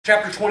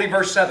Chapter 20,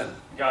 verse 7.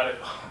 Got it.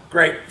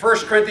 Great. 1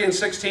 Corinthians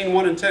 16,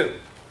 1 and 2.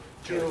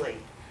 Julie.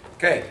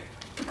 Okay.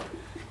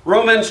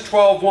 Romans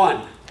 12, 1.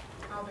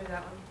 I'll do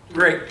that one.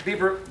 Great.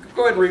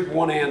 Go ahead and read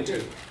 1 and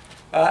 2.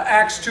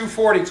 Acts 2,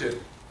 42.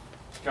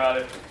 Got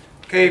it.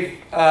 Okay.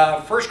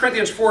 1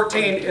 Corinthians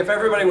 14. If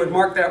everybody would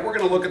mark that, we're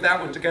going to look at that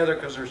one together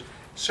because there's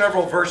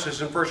several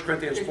verses in 1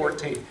 Corinthians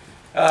 14.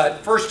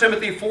 1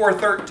 Timothy 4,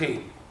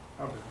 13.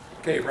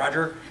 Okay,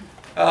 Roger.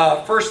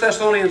 1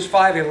 Thessalonians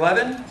 5,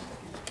 11.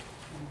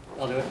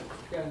 I'll do it.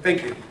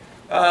 Thank you.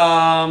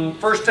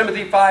 1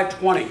 Timothy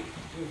 5:20.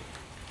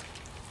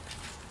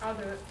 I'll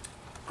do it.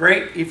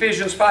 Great.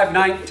 Ephesians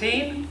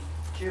 5:19.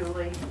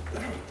 Julie.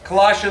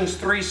 Colossians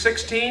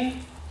 3:16.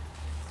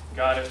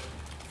 Got it.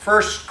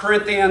 1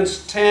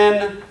 Corinthians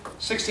 10,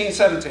 16,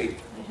 17.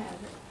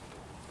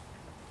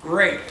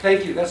 Great.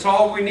 Thank you. That's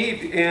all we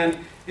need. And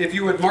if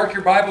you would mark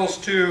your Bibles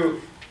to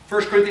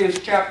 1 Corinthians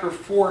chapter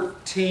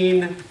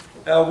 14,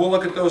 we'll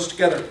look at those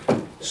together.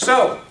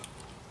 So,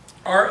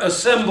 our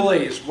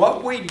assemblies,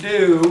 what we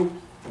do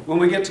when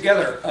we get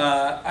together,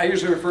 I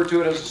usually refer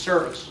to it as a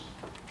service.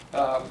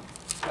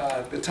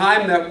 The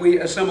time that we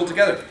assemble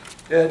together.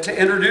 To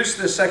introduce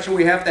this section,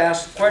 we have to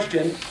ask the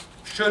question,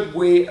 should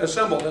we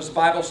assemble? Does the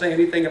Bible say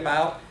anything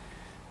about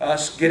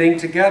us getting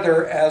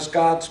together as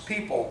God's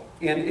people?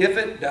 And if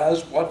it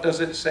does, what does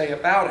it say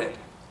about it?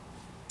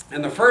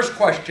 And the first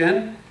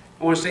question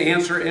I want us to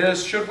answer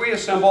is, should we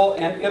assemble?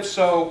 And if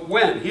so,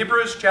 when?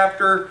 Hebrews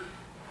chapter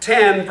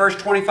 10, verse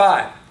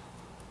 25.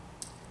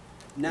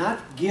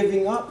 Not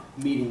giving up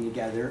meeting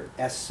together,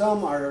 as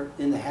some are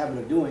in the habit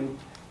of doing,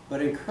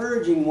 but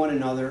encouraging one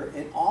another,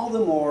 and all the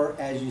more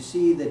as you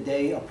see the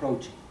day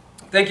approaching.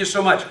 Thank you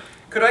so much.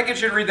 Could I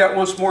get you to read that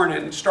once more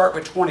and start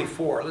with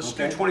 24? Let's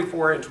do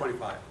 24 and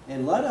 25.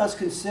 And let us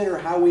consider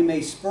how we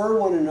may spur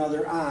one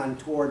another on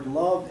toward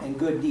love and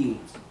good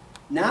deeds,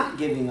 not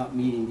giving up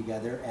meeting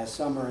together, as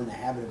some are in the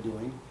habit of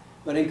doing,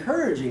 but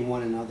encouraging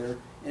one another,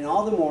 and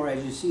all the more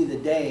as you see the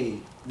day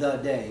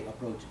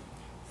approaching.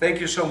 Thank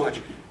you so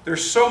much.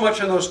 There's so much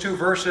in those two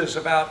verses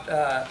about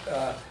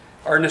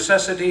our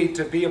necessity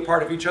to be a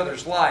part of each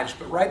other's lives.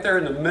 But right there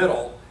in the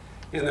middle,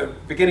 in the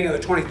beginning of the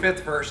 25th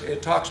verse,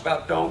 it talks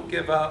about don't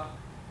give up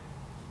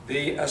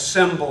the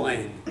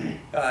assembling,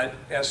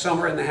 as some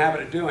are in the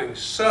habit of doing.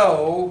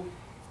 So,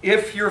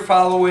 if you're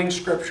following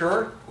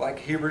Scripture, like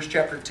Hebrews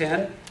chapter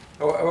 10,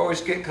 I always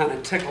get kind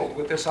of tickled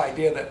with this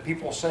idea that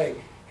people say,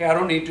 hey, I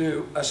don't need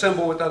to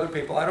assemble with other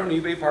people. I don't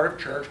need to be part of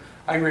church.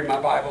 I can read my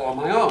Bible on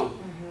my own.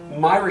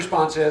 My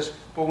response is,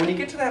 well, when you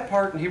get to that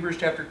part in Hebrews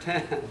chapter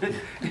 10,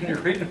 and you're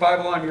reading the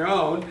Bible on your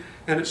own,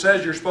 and it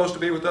says you're supposed to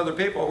be with other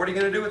people, what are you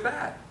going to do with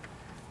that?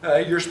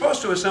 You're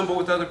supposed to assemble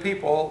with other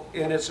people,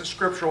 and it's a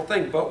scriptural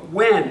thing. But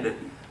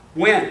when?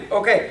 When?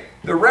 Okay,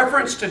 the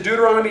reference to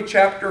Deuteronomy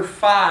chapter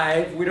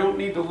 5, we don't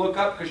need to look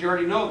up because you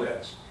already know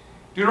this.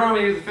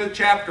 Deuteronomy, the 5th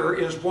chapter,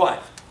 is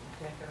what?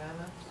 10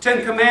 Commandments.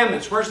 10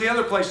 Commandments. Where's the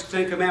other place the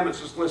 10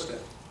 Commandments is listed?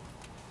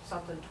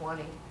 Something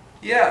 20.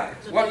 Yeah,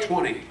 what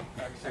 20?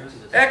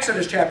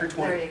 Exodus chapter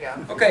 20. There you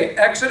go. Okay,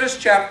 Exodus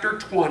chapter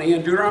 20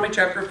 and Deuteronomy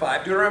chapter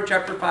 5. Deuteronomy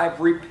chapter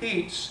 5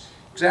 repeats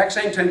exact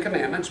same 10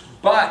 Commandments,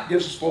 but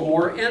gives us a little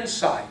more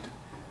insight.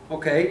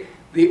 Okay,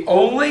 the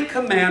only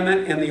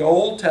commandment in the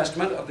Old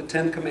Testament of the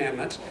 10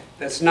 Commandments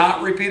that's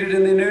not repeated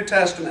in the New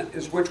Testament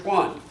is which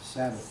one?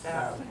 Sabbath.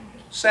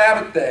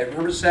 Sabbath day.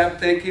 Remember the Sabbath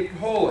day, keep it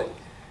holy.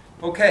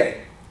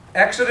 Okay,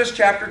 Exodus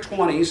chapter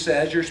 20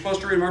 says you're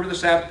supposed to remember the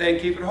Sabbath day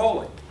and keep it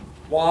holy.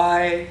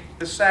 Why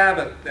the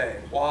Sabbath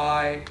day?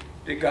 Why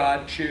did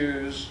God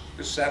choose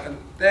the 7th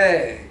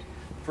day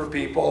for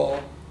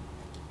people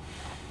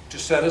to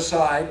set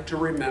aside to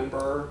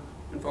remember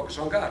and focus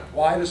on God?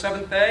 Why the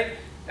 7th day?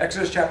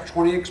 Exodus chapter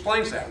 20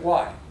 explains that.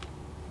 Why?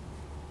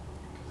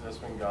 Because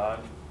that's when God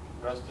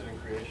rested in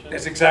creation.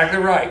 That's exactly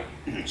right.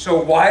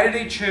 So why did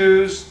he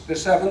choose the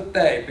 7th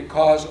day?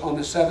 Because on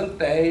the 7th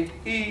day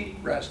he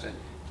rested.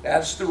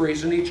 That's the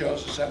reason he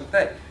chose the 7th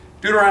day.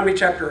 Deuteronomy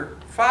chapter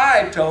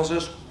 5 tells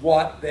us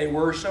what they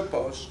were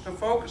supposed to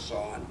focus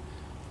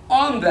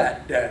on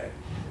that day.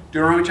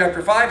 Deuteronomy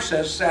chapter 5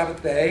 says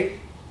Sabbath day,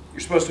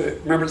 you're supposed to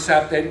remember the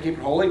Sabbath day to keep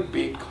it holy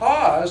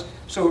because,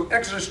 so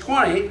Exodus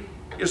 20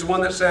 is the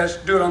one that says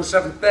do it on the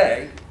 7th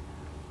day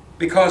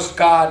because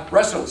God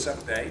rested on the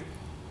 7th day.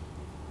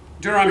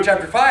 Deuteronomy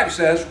chapter 5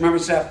 says remember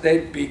the Sabbath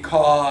day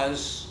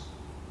because...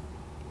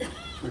 To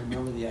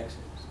remember the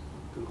Exodus.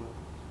 Google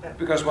it.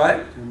 Because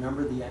what? To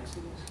remember the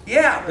Exodus.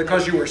 Yeah,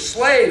 because you were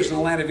slaves in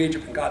the land of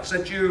Egypt and God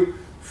set you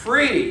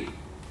free.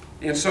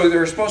 And so they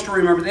were supposed to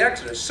remember the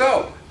Exodus.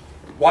 So,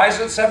 why is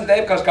it the 7th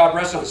day? Because God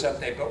rested on the 7th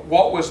day. But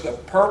what was the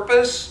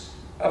purpose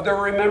of their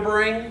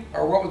remembering?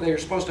 Or what were they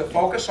supposed to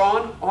focus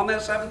on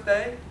that 7th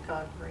day?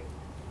 God free.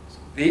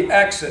 The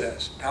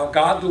Exodus. How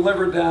God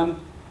delivered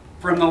them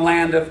from the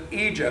land of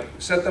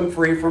Egypt. Set them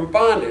free from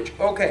bondage.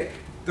 Okay,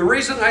 the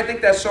reason I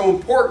think that's so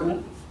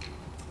important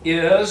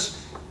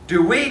is,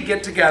 do we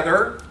get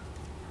together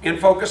and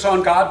focus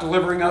on God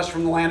delivering us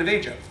from the land of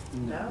Egypt?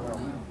 No.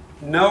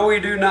 No, we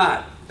do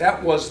not.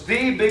 That was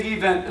the big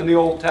event in the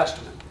Old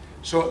Testament.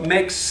 So it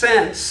makes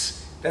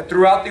sense that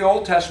throughout the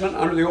Old Testament,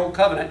 under the Old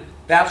Covenant,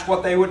 that's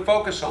what they would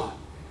focus on.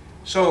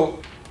 So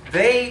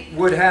they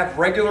would have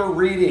regular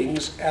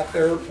readings at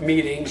their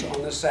meetings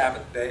on the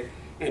Sabbath day.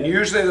 And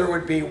usually there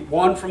would be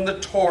one from the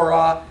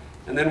Torah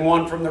and then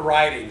one from the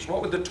writings.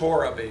 What would the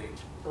Torah be?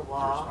 The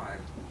law,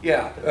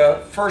 Yeah,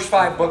 first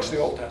 5 books of the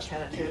Old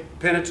Testament. Pentateuch.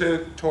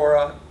 Pentateuch,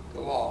 Torah,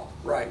 the law,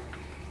 right.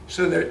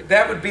 So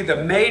that would be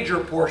the major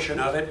portion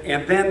of it,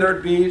 and then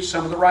there'd be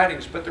some of the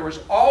writings. But there was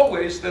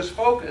always this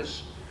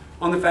focus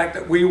on the fact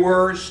that we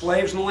were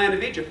slaves in the land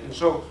of Egypt. And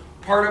so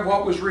part of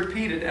what was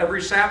repeated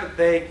every Sabbath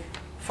day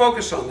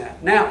focused on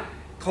that. Now,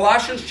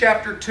 Colossians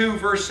chapter 2,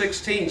 verse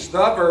 16 is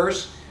the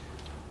verse,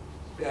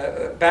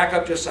 back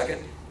up just a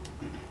second.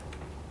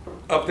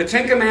 Of the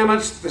 10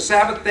 Commandments, the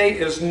Sabbath day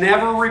is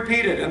never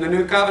repeated in the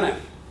New Covenant.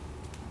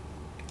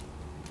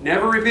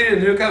 Never repeated in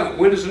the New Covenant.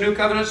 When does the New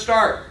Covenant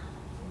start?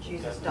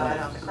 Jesus died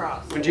on the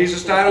cross. When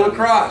Jesus died on the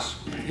cross.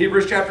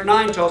 Hebrews chapter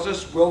 9 tells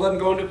us will doesn't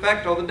go into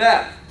effect till the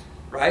death.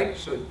 Right?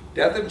 So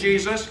death of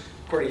Jesus,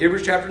 according to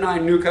Hebrews chapter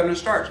 9, New Covenant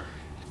starts.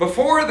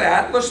 Before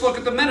that, let's look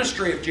at the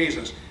ministry of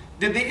Jesus.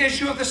 Did the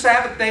issue of the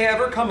Sabbath day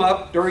ever come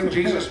up during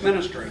Jesus'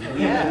 ministry?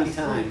 Many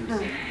times.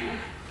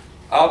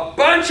 A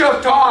bunch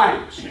of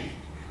times.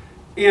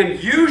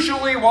 And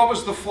usually, what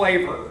was the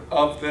flavor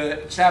of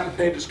the Sabbath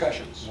day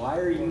discussions? Why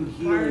are you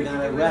here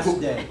on a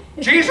rest day?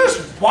 Jesus,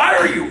 why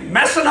are you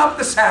messing up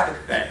the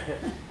Sabbath day?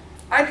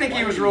 I think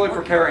he was really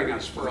preparing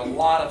us for a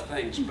lot of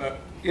things, but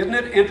isn't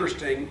it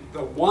interesting,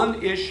 the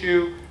one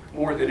issue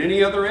more than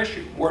any other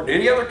issue, more than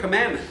any other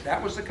commandment,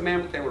 that was the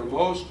commandment they were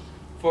most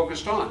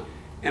focused on.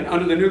 And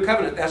under the New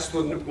Covenant, that's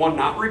the one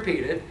not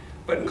repeated,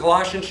 but in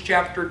Colossians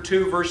chapter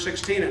 2, verse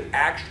 16, it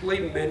actually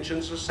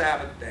mentions the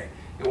Sabbath day.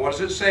 And what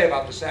does it say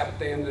about the Sabbath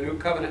day in the New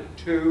Covenant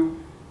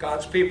to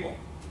God's people?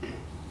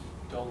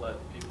 Don't let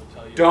people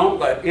tell you. Don't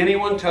let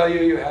anyone tell you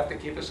you have to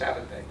keep a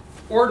Sabbath day.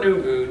 Or new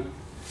moon.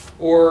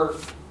 Or,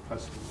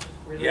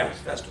 yes,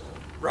 festival.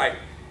 Right.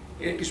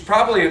 He's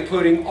probably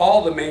including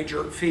all the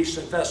major feasts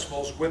and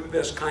festivals with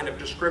this kind of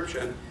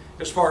description.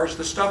 As far as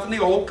the stuff in the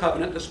Old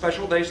Covenant, the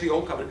special days of the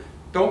Old Covenant,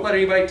 don't let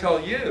anybody tell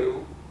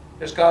you,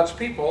 as God's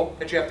people,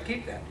 that you have to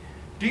keep that.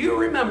 Do you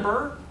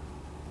remember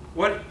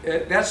what,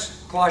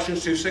 that's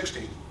Colossians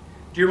 2:16.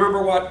 Do you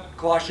remember what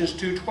Colossians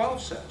 2:12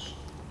 says?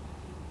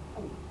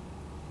 Do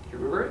you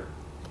remember it?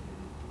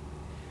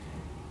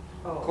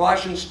 Oh.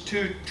 Colossians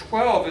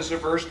 2:12 is a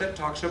verse that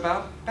talks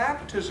about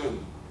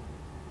baptism.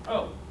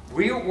 Oh.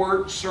 We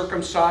weren't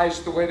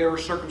circumcised the way they were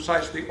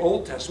circumcised in the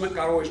Old Testament.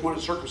 God always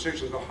wanted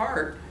circumcision of the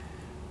heart.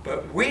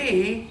 But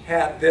we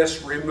had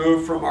this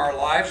removed from our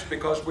lives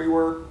because we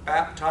were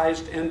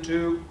baptized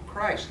into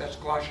Christ. That's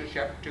Colossians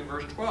chapter 2,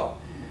 verse 12.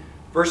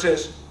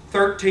 Verses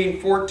 13,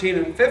 14,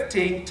 and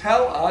 15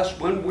 tell us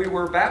when we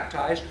were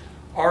baptized,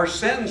 our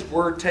sins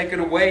were taken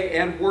away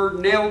and were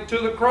nailed to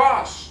the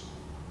cross.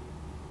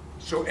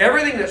 So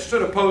everything that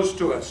stood opposed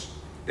to us,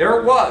 there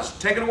it was,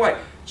 taken away.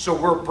 So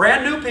we're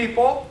brand new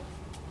people.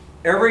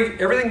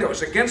 Everything that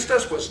was against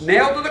us was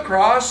nailed to the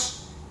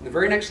cross. And the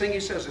very next thing he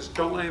says is,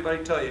 don't let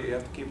anybody tell you you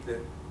have to keep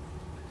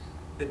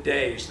the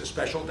days, the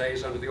special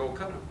days under the Old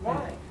Covenant.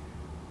 Why?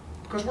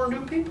 Because we're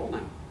new people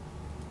now.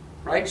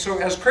 Right? So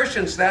as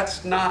Christians,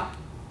 that's not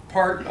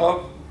part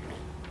of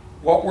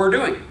what we're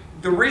doing.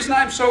 The reason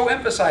I'm so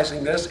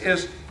emphasizing this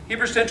is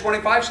Hebrews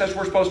 10:25 says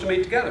we're supposed to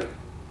meet together.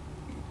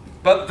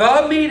 But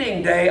the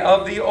meeting day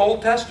of the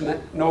Old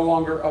Testament no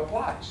longer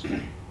applies.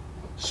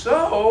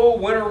 So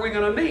when are we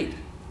going to meet?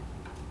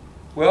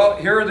 Well,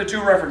 here are the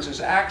two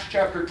references. Acts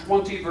chapter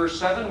 20, verse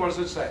 7. What does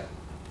it say?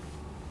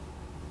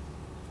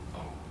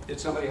 Did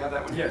somebody have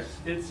that one? Yes,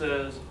 it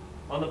says,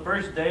 on the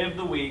first day of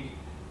the week,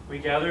 we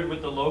gathered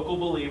with the local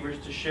believers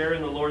to share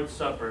in the Lord's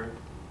Supper.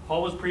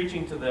 Paul was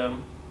preaching to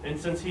them, and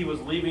since he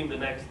was leaving the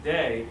next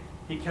day,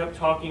 he kept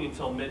talking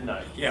until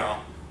midnight. Yeah.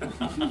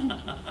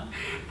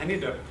 I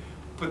need to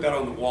put that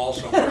on the wall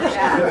somewhere.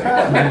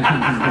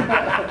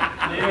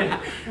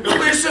 At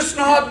least it's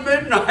not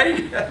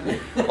midnight.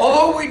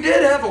 Although we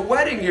did have a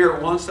wedding here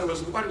once that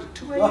was, what was it,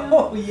 2 a.m.?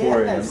 Oh,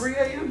 yes. 3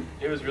 a.m.?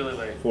 It was really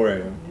late. 4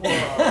 a.m.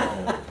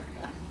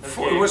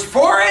 It was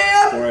 4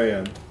 a.m.? 4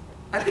 a.m.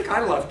 I think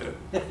I left at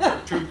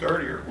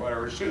 2:30 or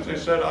whatever. As soon as they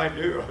said I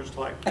do, I was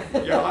like,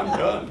 yeah, I'm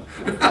done.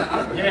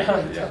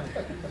 Yeah.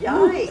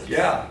 Yikes.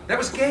 Yeah, that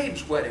was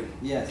Gabe's wedding.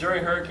 Yes.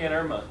 During Hurricane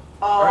Irma.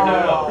 Oh. Or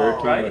no,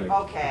 Hurricane right? wedding.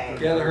 Okay.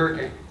 Yeah, the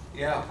hurricane.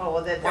 Yeah. Oh,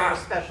 well, there Wow. were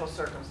special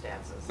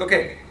circumstances.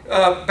 Okay,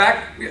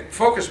 back,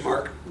 focus,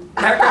 Mark.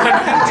 Back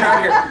on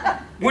chart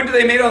here. When do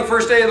they meet on the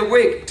first day of the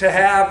week to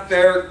have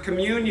their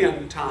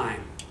communion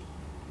time?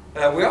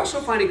 We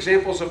also find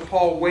examples of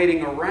Paul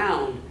waiting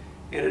around,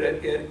 and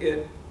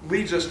it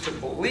leads us to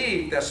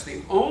believe that's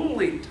the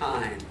only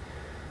time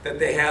that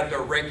they had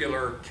their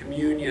regular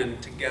communion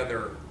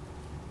together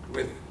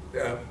with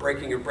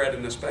breaking of bread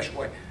in this special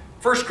way.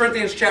 1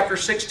 Corinthians chapter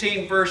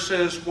 16,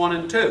 verses 1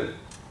 and 2.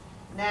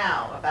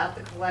 Now, about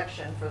the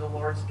collection for the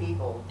Lord's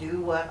people, do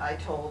what I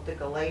told the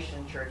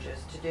Galatian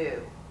churches to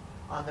do.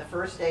 On the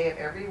first day of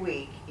every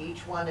week,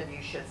 each one of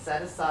you should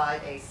set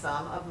aside a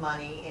sum of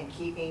money in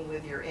keeping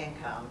with your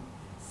income,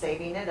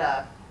 saving it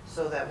up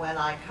so that when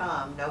I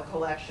come, no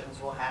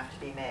collections will have to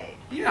be made.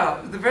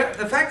 Yeah, the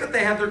fact that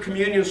they have their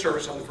communion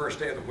service on the first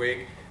day of the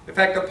week, the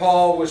fact that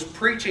Paul was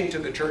preaching to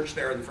the church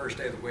there on the first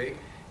day of the week,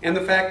 and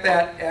the fact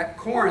that at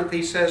Corinth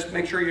he says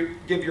make sure you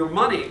give your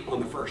money on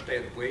the first day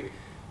of the week,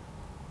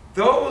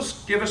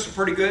 those give us a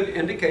pretty good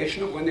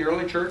indication of when the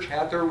early church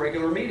had their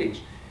regular meetings.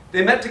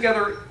 They met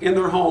together in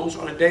their homes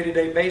on a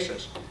day-to-day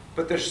basis,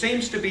 but there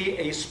seems to be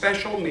a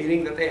special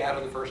meeting that they had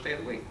on the first day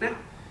of the week. Now,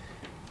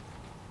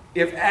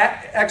 if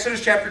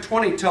Exodus chapter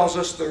 20 tells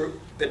us the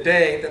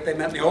day that they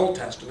met in the Old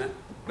Testament,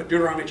 but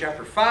Deuteronomy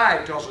chapter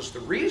 5 tells us the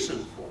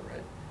reason for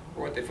it,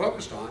 or what they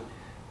focused on,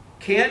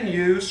 can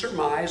you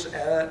surmise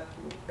a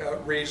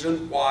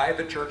reason why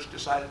the church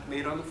decided to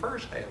meet on the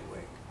first day of the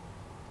week?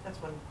 That's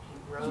when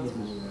he rose.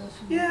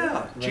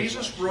 Yeah,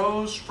 Jesus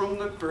rose from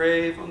the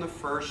grave on the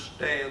first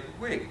day of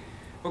the week.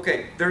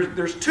 Okay,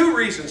 there's two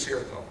reasons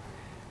here, though.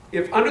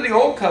 If under the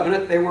Old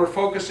Covenant they were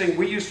focusing,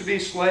 we used to be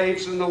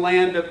slaves in the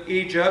land of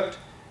Egypt,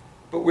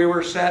 but we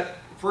were set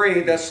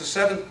free, that's the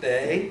seventh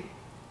day.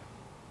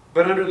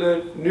 But under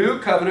the New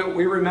Covenant,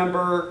 we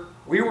remember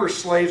we were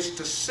slaves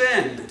to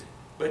sin,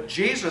 but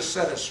Jesus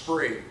set us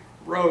free,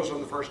 rose on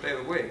the first day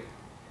of the week.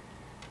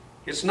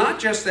 It's not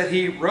just that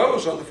he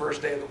rose on the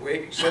first day of the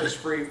week, set us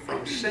free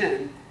from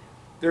sin.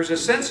 There's a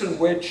sense in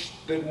which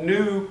the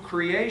new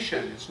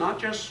creation, it's not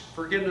just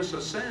forgiveness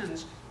of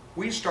sins,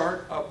 we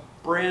start a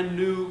brand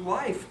new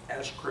life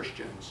as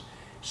Christians.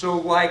 So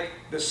like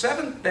the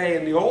seventh day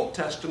in the Old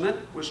Testament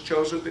was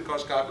chosen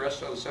because God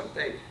rested on the seventh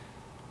day,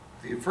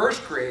 the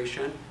first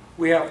creation,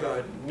 we have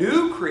the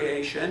new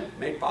creation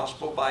made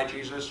possible by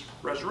Jesus'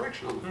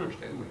 resurrection on the first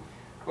day of the week.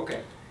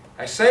 Okay,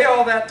 I say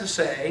all that to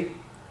say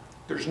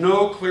there's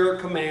no clear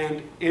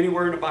command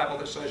anywhere in the Bible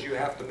that says you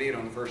have to meet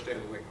on the first day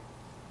of the week.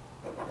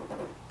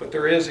 But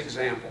there is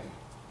example.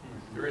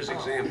 There is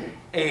example.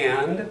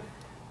 And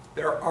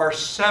there are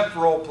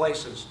several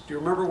places. Do you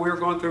remember we were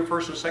going through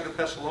 1st and 2nd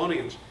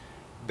Thessalonians?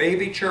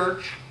 Baby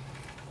church,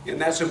 and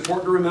that's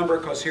important to remember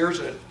because here's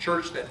a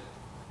church that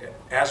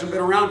hasn't been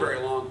around very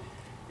long.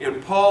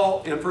 And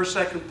Paul, in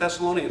 1st, 2nd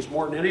Thessalonians,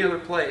 more than any other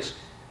place,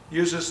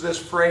 uses this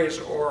phrase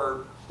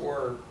or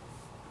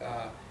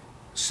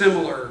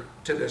similar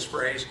to this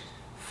phrase,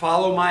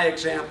 follow my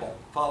example,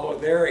 follow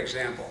their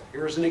example.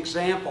 Here's an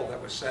example that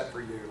was set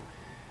for you.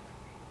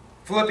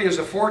 Philippians,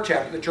 the 4th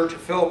chapter, the church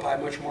of Philippi, a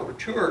much more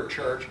mature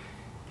church,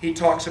 he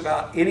talks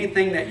about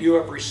anything that you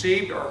have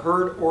received or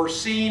heard or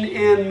seen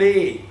in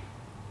me.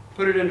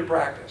 Put it into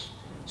practice.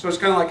 So it's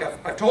kind of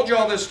like, I've told you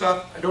all this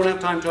stuff, I don't have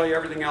time to tell you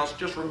everything else,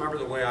 just remember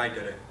the way I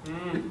did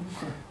it.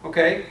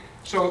 Okay?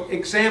 So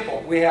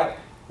example, we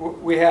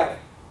have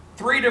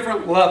 3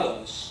 different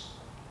levels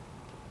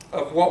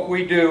of what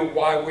we do,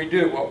 why we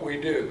do what we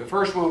do. The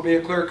first one will be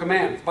a clear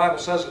command. The Bible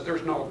says it,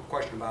 there's no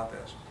question about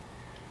this.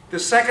 The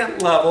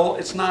second level,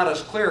 it's not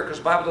as clear because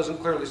the Bible doesn't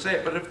clearly say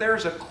it, but if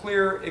there's a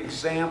clear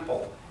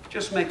example, it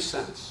just makes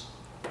sense.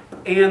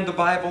 And the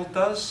Bible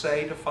does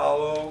say to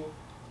follow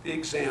the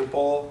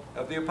example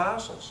of the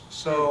apostles.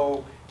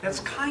 So that's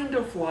kind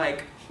of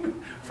like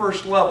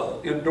first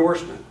level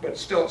endorsement, but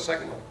still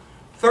second level.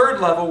 Third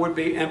level would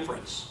be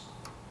inference.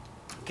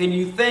 Can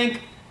you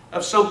think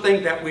of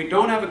something that we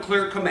don't have a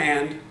clear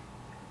command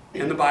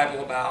in the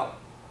Bible about,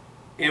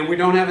 and we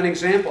don't have an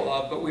example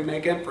of, but we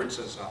make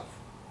inferences of?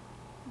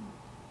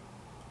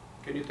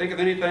 Can you think of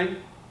anything?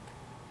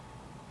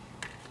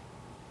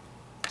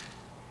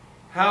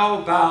 How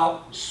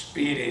about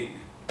speeding?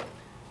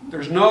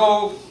 There's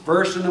no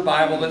verse in the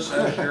Bible that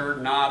says you're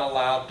not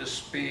allowed to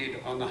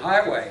speed on the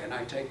highway, and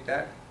I take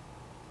that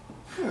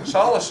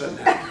solace in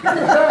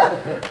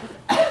that.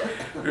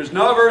 There's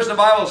no verse in the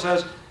Bible that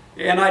says,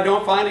 and I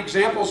don't find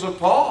examples of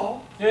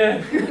Paul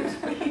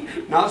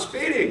not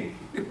speeding.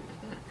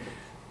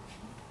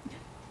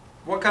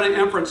 What kind of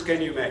inference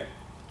can you make?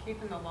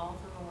 Keeping the laws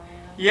of the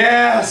land.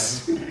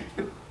 Yes!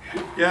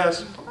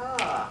 Yes.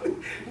 Ah,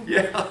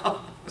 Yeah.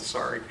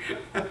 Sorry.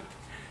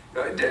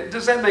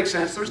 Does that make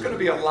sense? There's going to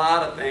be a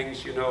lot of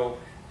things, you know.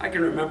 I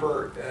can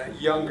remember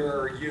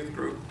younger youth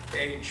group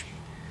age,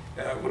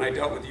 when I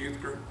dealt with youth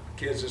group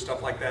kids and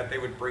stuff like that, they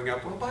would bring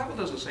up, well, the Bible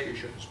doesn't say you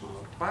shouldn't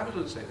smoke. The Bible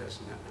doesn't say this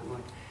and that. And I'm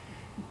like,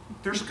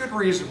 there's a good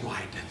reason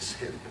why it didn't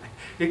say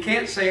that. It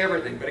can't say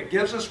everything, but it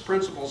gives us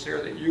principles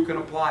here that you can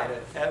apply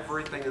to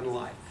everything in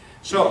life.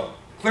 So,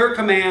 clear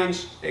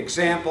commands,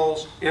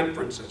 examples,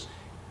 inferences.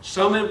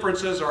 Some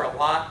inferences are a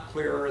lot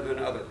clearer than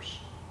others,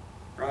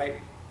 right?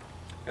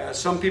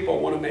 Some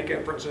people want to make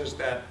inferences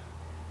that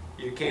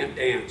you can't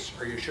dance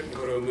or you shouldn't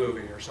go to a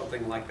movie or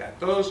something like that.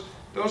 Those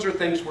are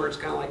things where it's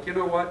kind of like, you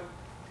know what?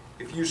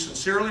 If you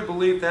sincerely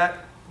believe that,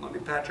 let me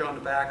pat you on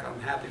the back. I'm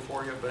happy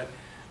for you, but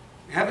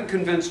you haven't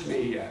convinced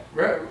me yet,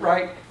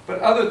 right? But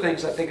other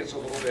things, I think it's a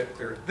little bit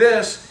clearer.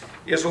 This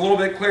is a little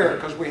bit clearer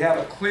because we have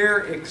a clear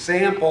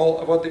example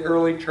of what the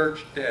early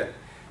church did.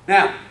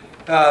 Now,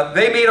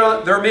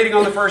 they're meeting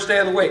on the first day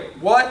of the week.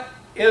 What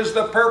is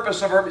the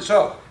purpose of our...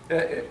 So,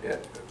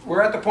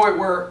 we're at the point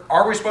where,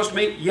 are we supposed to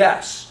meet?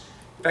 Yes.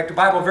 In fact, the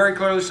Bible very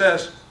clearly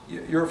says,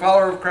 you're a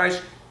follower of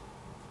Christ,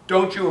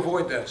 don't you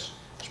avoid this.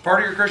 It's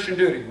part of your Christian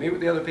duty. Meet with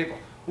the other people.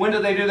 When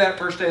do they do that?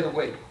 First day of the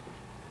week.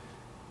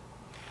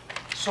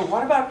 So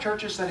what about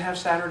churches that have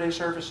Saturday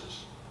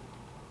services?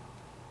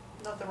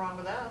 Nothing wrong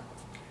with that.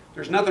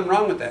 There's nothing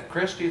wrong with that.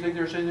 Chris, do you think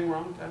there's anything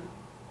wrong with that?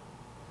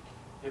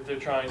 If they're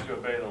trying to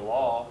obey the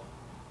law,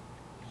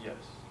 yes.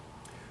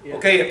 Yeah.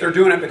 Okay, if they're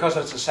doing it because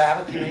it's a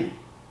Sabbath, you mean?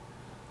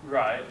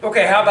 Right.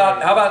 Okay, how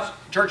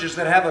about churches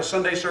that have a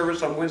Sunday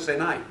service on Wednesday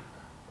night?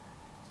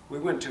 We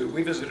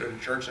visited a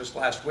church this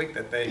last week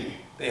that they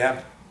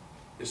have,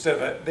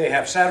 they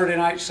have Saturday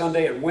night,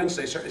 Sunday, and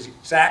Wednesday service,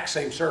 exact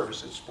same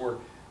services for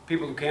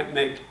people who can't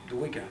make the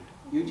weekend.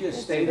 You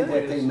just stated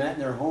that they met in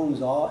their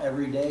homes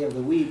every day of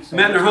the week. So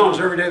Met in their homes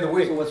every day of the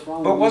week. So what's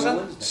wrong But with wasn't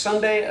Wednesday?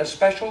 Sunday a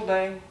special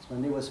day?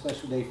 Sunday was a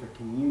special day for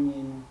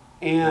communion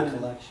And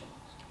collections.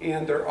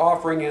 and their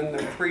offering and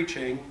their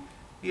preaching.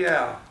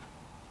 Yeah.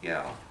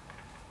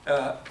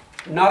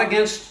 Not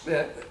against,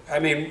 I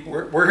mean,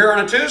 we're here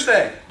on a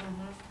Tuesday.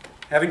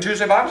 Having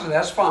Tuesday Bible study,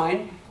 that's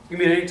fine. You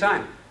meet any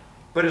time.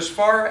 But as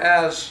far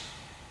as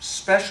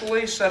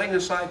specially setting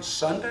aside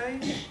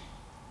Sundays,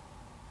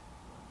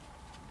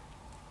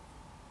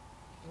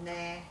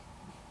 Nah.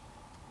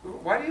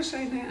 why do you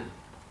say nah?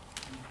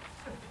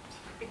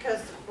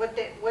 Because what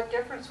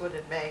difference would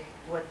it make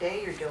what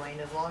day you're doing,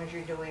 as long as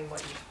you're doing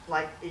what you,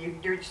 like,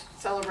 you're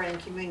celebrating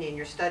communion,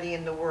 you're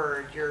studying the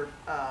Word, you're,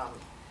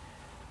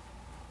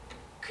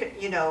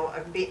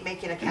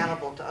 making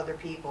accountable to other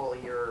people,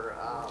 you're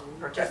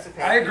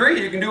participating. I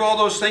agree, you can do all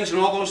those things, and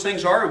all those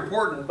things are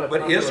important, But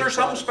but not is the there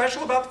something response.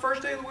 special about the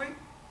first day of the week?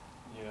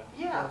 Yeah.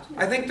 Yeah.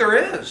 I think there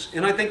is,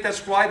 and I think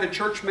that's why the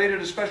church made it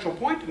a special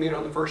point to meet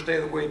on the first day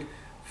of the week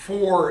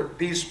for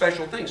these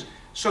special things.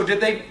 So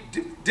did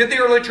the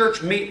early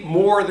church meet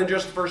more than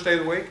just the first day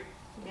of the week?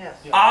 Yes.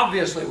 Yeah.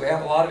 Obviously, we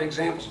have a lot of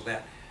examples of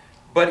that.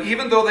 But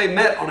even though they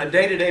met on a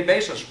day-to-day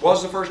basis,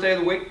 was the first day of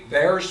the week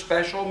their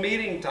special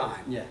meeting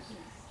time? Yes.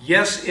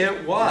 Yes,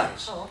 it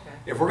was. Oh, okay.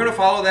 If we're going to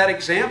follow that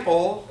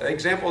example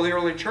of the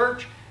early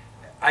church,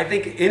 I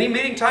think any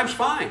meeting time's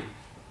fine.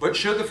 But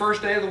should the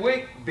first day of the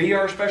week be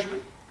our special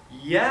meeting?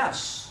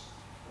 Yes.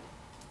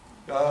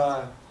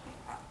 I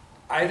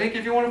think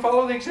if you want to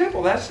follow the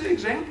example, that's the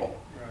example.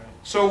 Right.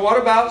 So what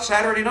about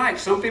Saturday night?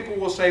 Some people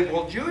will say,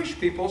 well, Jewish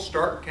people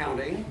start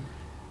counting.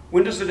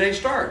 When does the day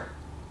start?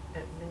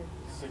 At midnight.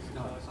 6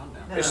 o'clock.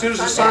 No, As no, soon as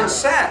the sundown.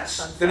 sun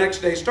sets, the next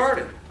day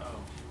started. Oh.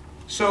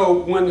 So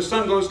when the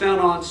sun goes down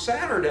on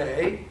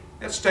Saturday,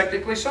 that's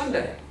technically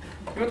Sunday.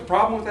 You know what the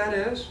problem with that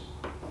is?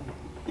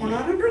 We're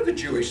not under the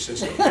Jewish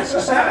system. It's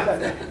a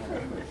Sabbath.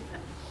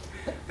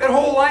 That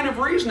whole line of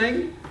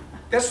reasoning,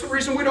 that's the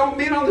reason we don't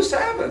meet on the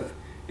Sabbath.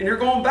 And you're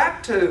going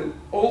back to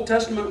Old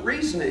Testament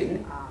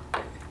reasoning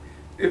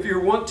if you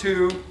want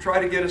to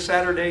try to get a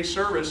Saturday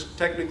service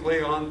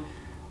technically on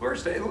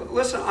Thursday.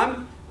 Listen,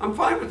 I'm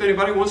fine with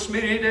anybody who wants to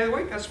meet any day of the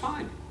week. That's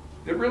fine.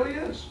 It really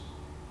is.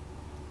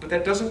 But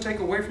that doesn't take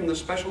away from the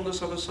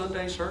specialness of a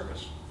Sunday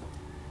service.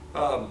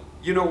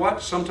 You know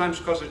what? Sometimes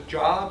because of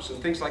jobs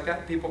and things like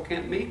that, people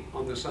can't meet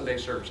on the Sunday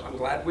service. I'm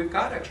glad we've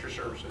got extra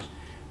services.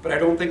 But I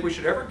don't think we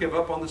should ever give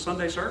up on the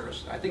Sunday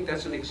service. I think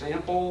that's an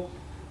example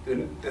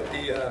that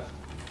the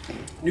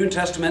New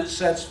Testament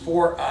sets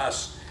for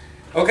us.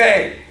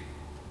 Okay.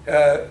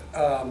 Here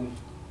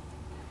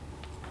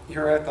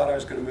I thought I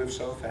was going to move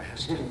so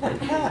fast.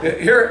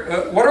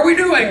 Here, what are we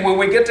doing when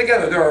we get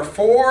together? There are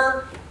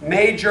 4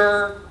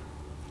 major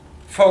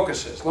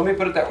focuses. Let me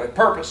put it that way.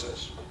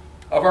 Purposes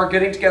of our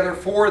getting together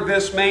for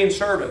this main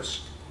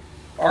service.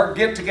 Our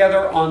get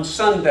together on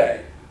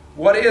Sunday.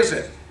 What is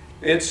it?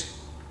 It's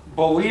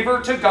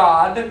believer to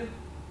God,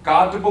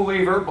 God to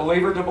believer,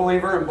 believer to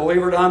believer, and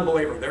believer to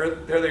unbeliever.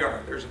 There they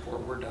are. There's a 4.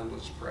 We're done.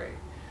 Let's pray.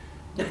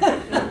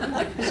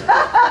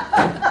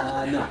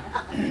 No.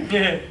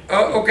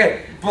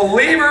 Okay.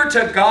 Believer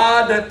to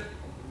God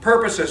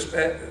purposes.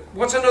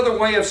 What's another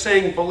way of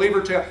saying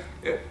believer to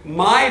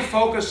my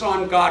focus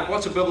on God?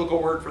 What's a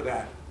biblical word for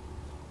that?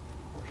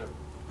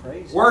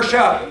 Praise.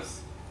 Worship.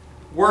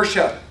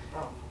 Worship.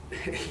 Oh.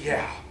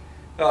 Yeah.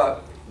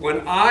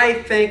 When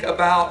I think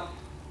about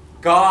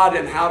God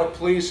and how to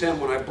please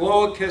Him, when I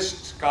blow a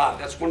kiss to God,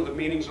 that's one of the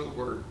meanings of the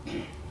word,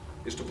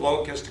 is to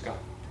blow a kiss to God.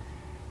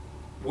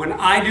 When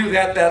I do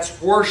that,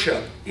 that's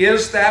worship.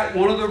 Is that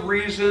one of the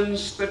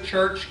reasons the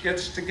church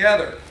gets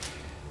together?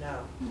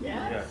 No.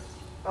 Yes.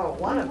 Oh,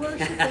 one of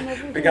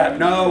them. We got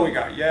no, we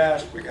got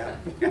yes, we got...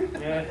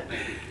 Yeah.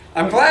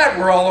 I'm glad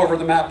we're all over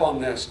the map on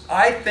this.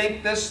 I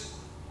think this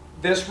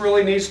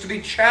really needs to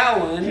be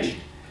challenged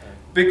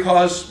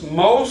because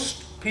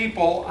most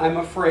people, I'm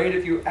afraid,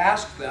 if you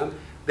ask them,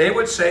 they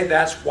would say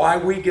that's why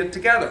we get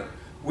together.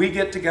 We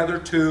get together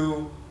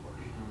to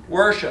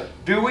worship.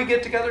 Do we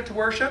get together to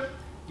worship?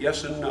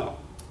 Yes and no.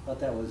 I thought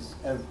that was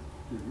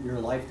your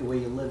life, the way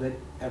you live it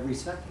every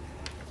second.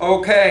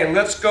 Okay,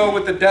 let's go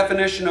with the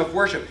definition of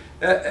worship.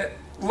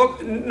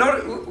 Let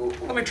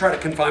me try to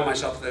confine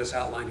myself to this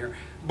outline here.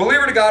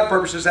 Believer to God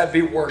purposes, that'd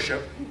be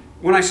worship.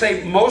 When I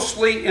say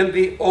mostly in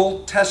the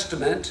Old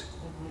Testament,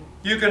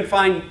 you can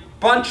find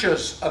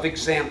bunches of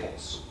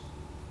examples.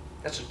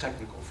 That's a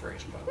technical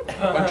phrase, but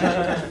bunches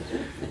of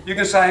examples. You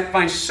can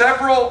find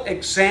several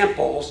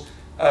examples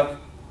of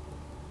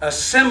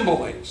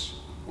assemblies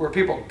where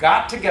people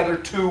got together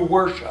to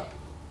worship.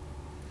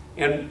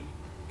 And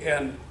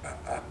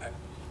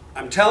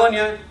I'm telling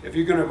you, if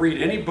you're going to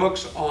read any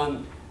books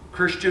on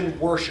Christian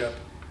worship,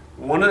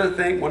 one of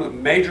the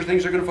major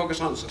things they're going to focus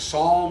on is the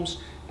Psalms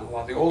and a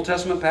lot of the Old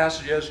Testament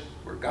passages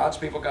where God's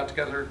people got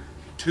together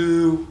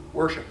to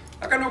worship.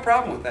 I've got no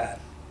problem with that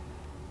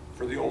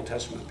for the Old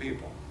Testament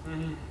people.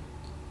 Mm-hmm.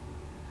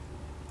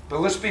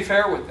 But let's be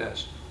fair with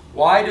this.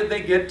 Why did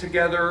they get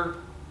together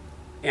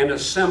and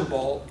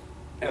assemble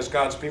as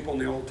God's people in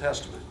the Old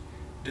Testament?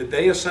 Did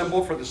they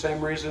assemble for the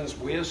same reasons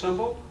we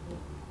assemble?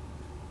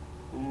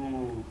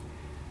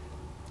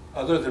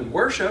 Other than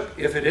worship,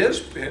 if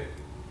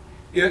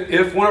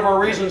one of our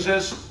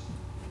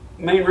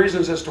main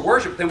reasons is to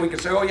worship, then we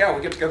could say, oh yeah,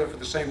 we get together for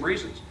the same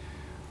reasons.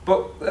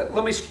 But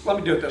let me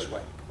do it this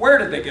way. Where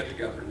did they get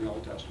together in the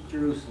Old Testament?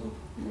 Jerusalem.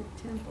 The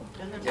temple.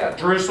 Yeah,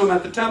 Jerusalem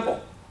at the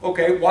temple.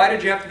 Okay, why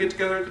did you have to get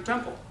together at the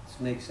temple?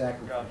 To make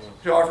sacrifices.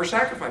 To offer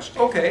sacrifices.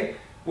 Okay,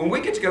 when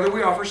we get together,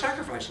 we offer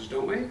sacrifices,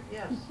 don't we?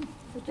 Yes.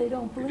 But they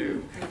don't We believe.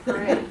 do. We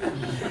pray.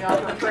 We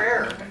offer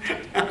prayer.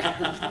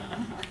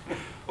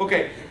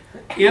 Okay,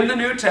 in the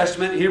New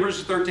Testament,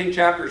 Hebrews 13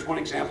 chapter is one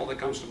example that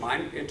comes to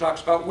mind. It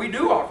talks about we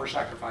do offer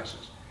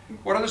sacrifices.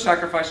 What are the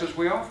sacrifices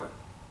we offer?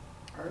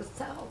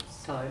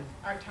 Ourselves. Time.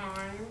 Our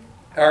time.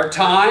 Our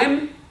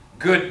time,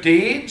 good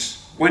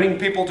deeds, winning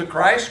people to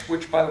Christ,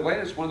 which, by the way,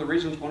 is one of the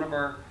reasons one of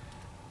our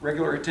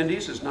regular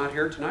attendees is not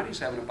here tonight. He's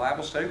having a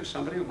Bible study with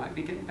somebody who might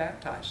be getting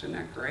baptized. Isn't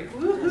that great?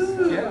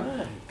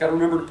 Yeah. Got to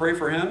remember to pray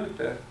for him at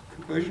the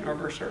conclusion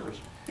of our service,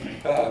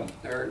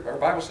 our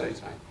Bible study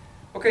tonight.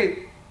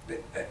 Okay,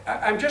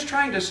 I'm just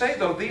trying to say,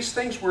 though, these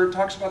things where it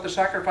talks about the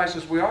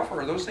sacrifices we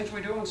offer, are those things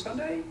we do on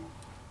Sunday?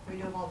 We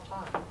do them all the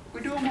time.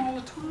 We do them all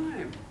the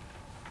time.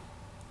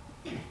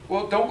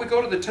 Well, don't we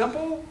go to the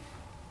temple?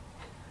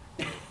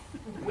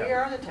 We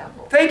are the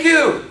temple. Thank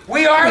you.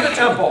 We are the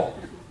temple.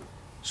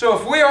 So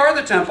if we are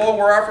the temple and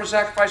we're offering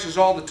sacrifices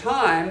all the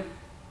time,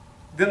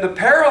 then the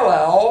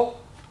parallel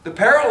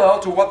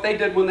to what they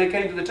did when they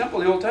came to the temple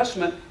in the Old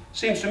Testament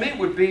seems to me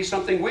would be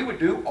something we would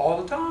do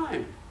all the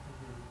time.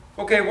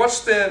 Okay,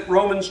 what's the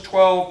Romans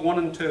 12, 1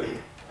 and 2?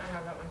 I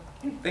have that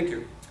one. Thank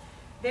you.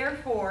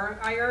 Therefore,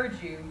 I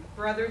urge you,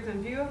 brothers,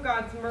 in view of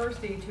God's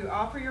mercy, to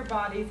offer your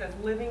bodies as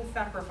living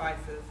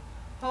sacrifices,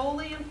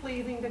 holy and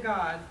pleasing to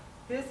God.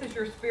 This is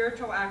your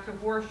spiritual act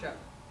of worship.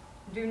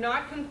 Do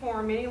not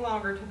conform any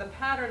longer to the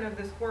pattern of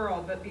this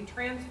world, but be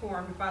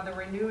transformed by the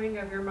renewing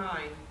of your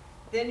mind.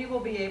 Then you will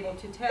be able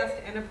to test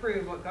and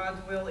approve what God's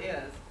will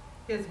is,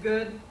 His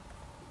good,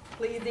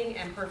 pleasing,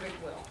 and perfect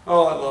will.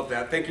 Oh, I love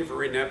that. Thank you for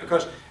reading that,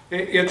 because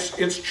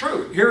it's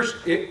true.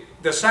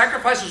 The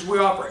sacrifices we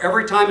offer,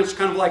 every time it's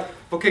kind of like,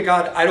 okay,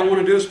 God, I don't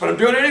want to do this, but I'm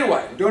doing it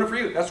anyway. I'm doing it for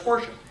you. That's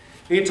worship.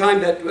 Anytime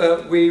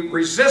that we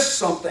resist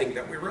something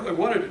that we really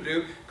wanted to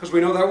do because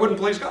we know that wouldn't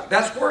please God,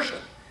 that's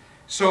worship.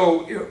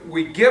 So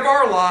we give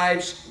our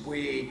lives,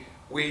 we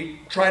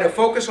try to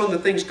focus on the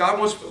things God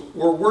wants.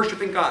 We're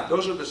worshiping God.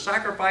 Those are the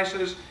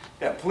sacrifices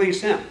that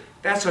please Him.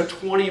 That's a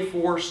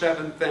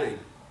 24/7 thing.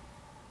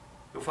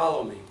 Now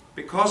follow me.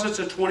 Because it's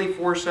a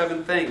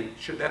 24/7 thing,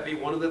 should that be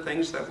one of the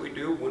things that we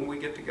do when we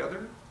get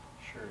together?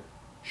 Sure.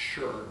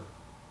 Sure.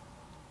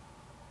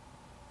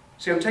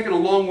 See, I'm taking a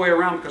long way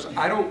around because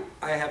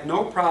I have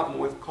no problem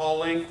with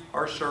calling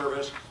our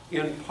service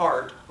in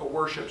part a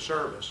worship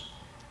service.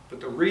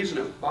 But the reason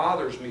it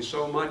bothers me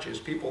so much is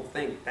people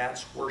think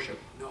that's worship.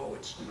 No,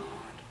 it's not.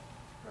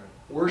 Right.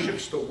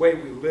 Worship's the way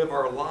we live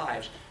our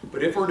lives.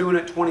 But if we're doing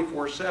it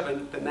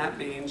 24/7, then that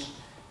means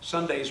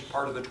Sunday's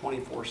part of the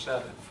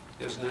 24/7,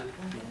 isn't it?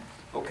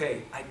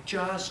 Okay, I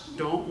just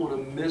don't want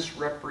to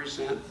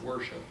misrepresent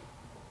worship.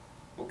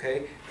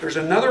 Okay? There's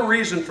another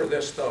reason for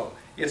this, though.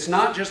 It's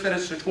not just that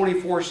it's a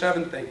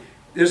 24/7 thing.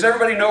 Does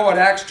everybody know what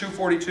Acts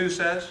 2:42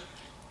 says?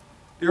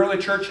 The early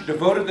church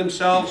devoted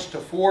themselves to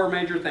 4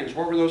 major things.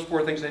 What were those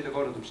 4 things they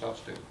devoted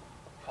themselves to?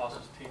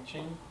 Apostles'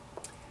 teaching.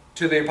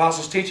 To the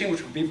apostles' teaching,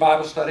 which would be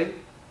Bible study,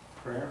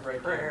 Prayer.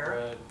 Breaking Prayer.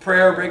 bread.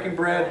 prayer, breaking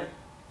bread,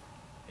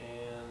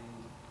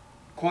 And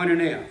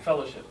koinonia,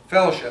 fellowship.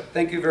 fellowship.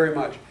 Thank you very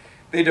much.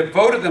 They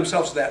devoted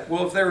themselves to that.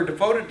 Well, if they were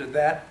devoted to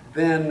that,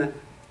 then,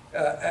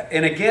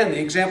 and again, the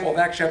example of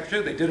Acts chapter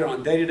 2, they did it on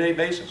a day-to-day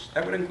basis.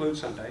 That would include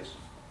Sundays.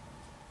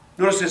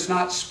 Notice it's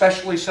not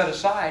specially set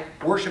aside.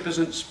 Worship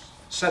isn't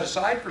set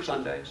aside for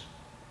Sundays.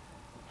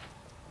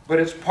 But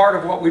it's part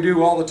of what we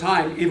do all the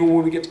time, even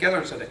when we get together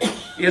on Sunday.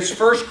 It's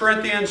 1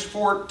 Corinthians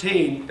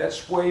 14 that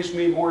sways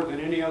me more than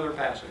any other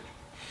passage.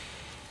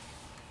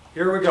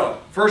 Here we go.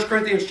 1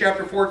 Corinthians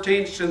chapter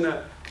 14, it's in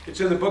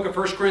the book of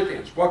 1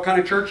 Corinthians. What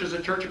kind of church is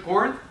the church of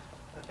Corinth?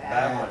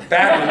 Bad one.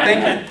 Bad one.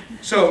 Thank you.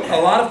 So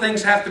a lot of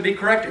things have to be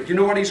corrected. You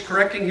know what he's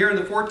correcting here in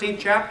the 14th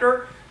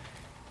chapter?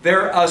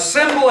 They're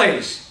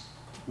assemblies.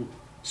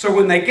 So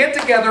when they get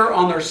together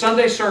on their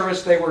Sunday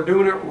service, they were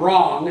doing it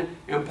wrong,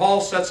 and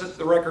Paul sets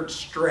the record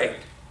straight.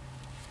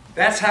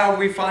 That's how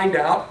we find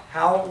out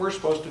how we're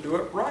supposed to do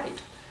it right.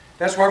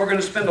 That's why we're going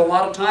to spend a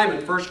lot of time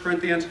in 1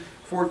 Corinthians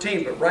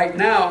 14. But right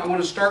now, I want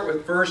to start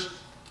with verse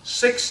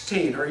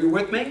 16. Are you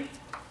with me?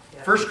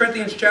 Yes. 1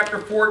 Corinthians chapter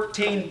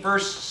 14,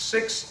 verse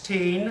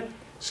 16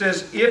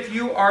 says, if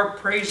you are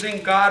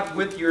praising God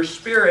with your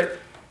spirit,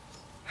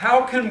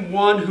 how can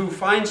one who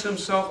finds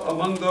himself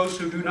among those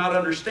who do not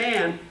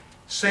understand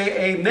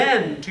say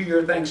amen to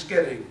your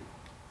thanksgiving,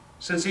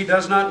 since he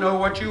does not know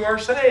what you are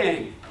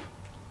saying?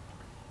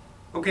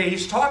 Okay,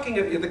 he's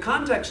talking, the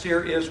context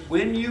here is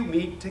when you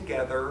meet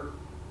together,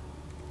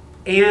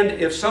 and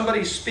if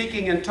somebody's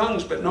speaking in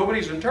tongues but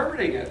nobody's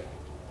interpreting it,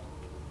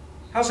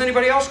 how's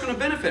anybody else going to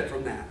benefit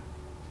from that?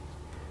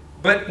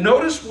 But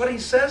notice what he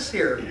says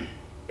here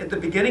at the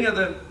beginning of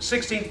the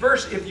 16th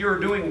verse. If you're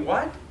doing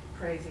what?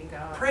 Praising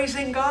God.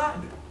 Praising God.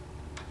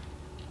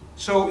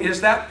 So is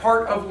that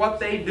part of what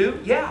they do?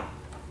 Yeah.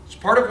 It's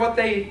part of what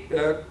they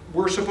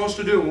were supposed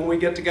to do when we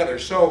get together.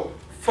 So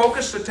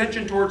focused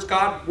attention towards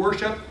God,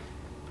 worship,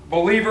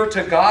 believer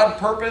to God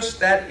purpose,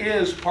 that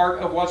is part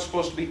of what's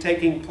supposed to be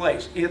taking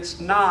place. It's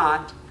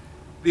not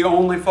the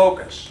only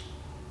focus.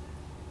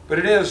 But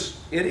it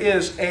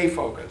is a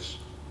focus.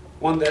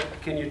 One that,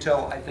 can you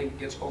tell, I think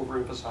gets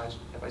overemphasized.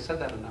 Have I said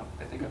that enough?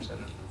 I think I've said it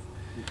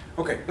enough.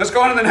 Okay, let's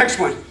go on to the next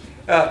one.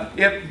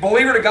 If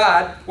believer to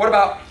God, what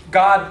about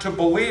God to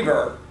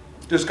believer?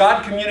 Does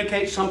God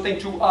communicate something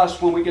to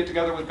us when we get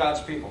together with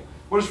God's people?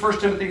 What does 1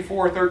 Timothy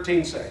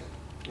 4:13 say?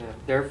 Yeah.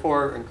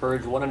 Therefore,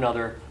 encourage one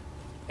another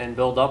and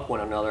build up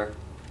one another,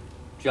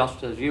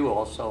 just as you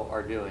also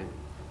are doing.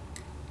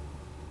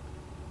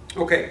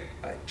 Okay,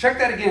 check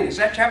that again. Is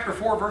that chapter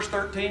 4, verse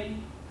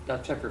 13?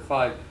 That's chapter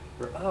 5.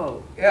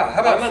 Oh, Yeah,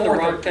 how about I'm on the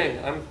wrong 4:13?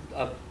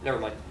 thing. Never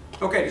mind.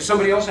 Okay, does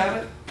somebody else have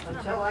it?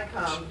 Until I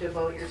come,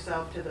 devote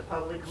yourself to the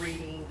public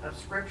reading of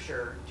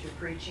Scripture, to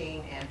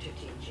preaching, and to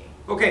teaching.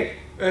 Okay,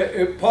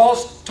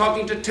 Paul's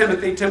talking to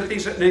Timothy.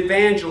 Timothy's an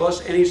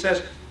evangelist, and he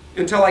says,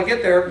 until I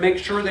get there, make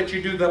sure that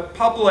you do the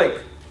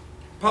public.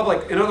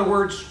 In other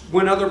words,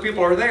 when other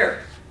people are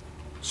there.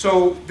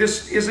 So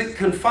this isn't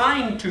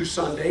confined to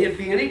Sunday. It'd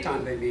be any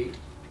time they meet,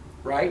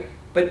 right?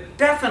 But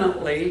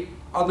definitely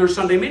on their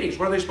Sunday meetings,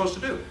 what are they supposed to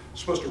do? They're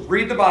supposed to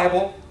read the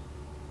Bible.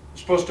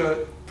 They're supposed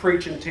to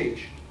preach and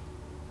teach.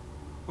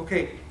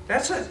 Okay,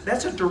 that's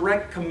a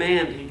direct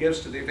command he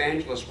gives to the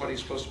evangelist, what he's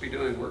supposed to be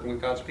doing, working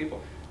with God's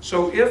people.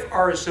 So if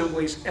our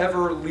assemblies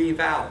ever leave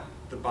out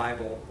the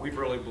Bible, we've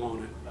really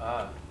blown it.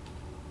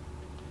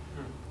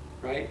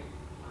 Right?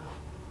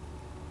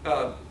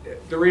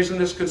 The reason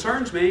this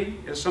concerns me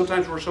is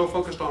sometimes we're so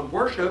focused on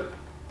worship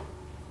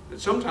that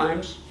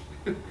sometimes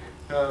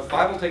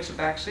Bible takes a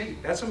back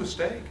seat. That's a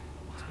mistake.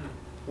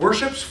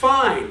 Worship's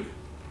fine.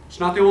 It's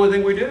not the only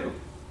thing we do.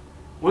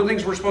 One of the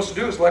things we're supposed to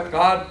do is let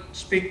God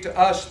speak to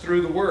us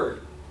through the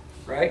Word.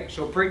 Right?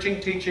 So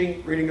preaching,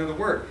 teaching, reading of the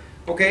Word.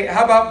 Okay,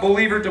 how about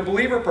believer to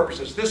believer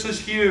purposes? This is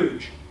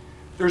huge.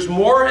 There's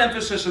more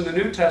emphasis in the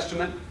New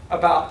Testament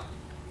about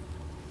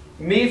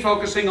me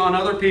focusing on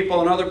other people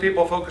and other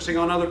people focusing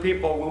on other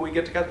people when we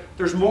get together.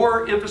 There's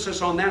more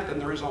emphasis on that than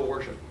there is on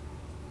worship.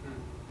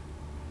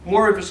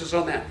 More emphasis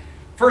on that.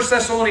 1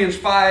 Thessalonians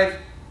 5,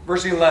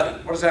 verse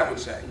 11. What does that one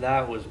say?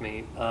 That was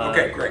me.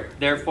 Okay, great.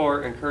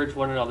 Therefore, encourage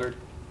one another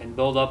and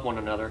build up one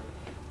another,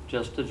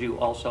 just as you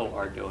also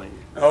are doing.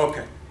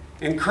 Okay.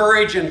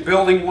 Encourage and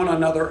building one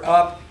another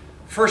up.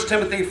 1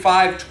 Timothy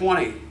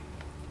 5:20.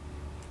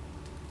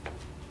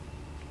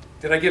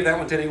 Did I give that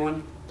one to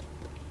anyone?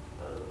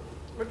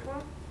 Which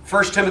one?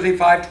 1 Timothy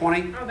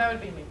 5:20. Oh, that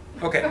would be me.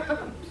 Okay.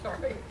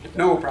 Sorry.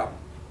 No problem.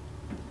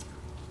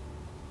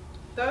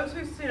 Those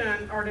who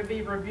sin are to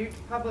be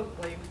rebuked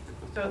publicly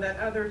so that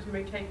others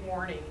may take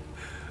warning.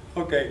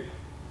 Okay.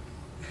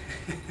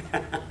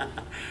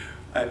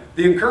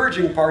 The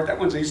encouraging part, that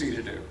one's easy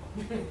to do.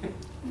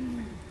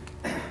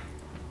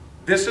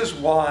 This is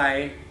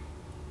why,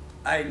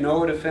 I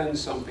know it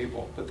offends some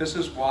people, but this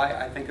is why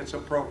I think it's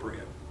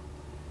appropriate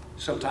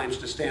sometimes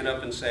to stand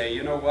up and say,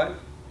 you know what?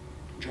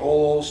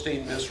 Joel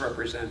Osteen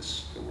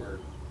misrepresents the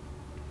Word.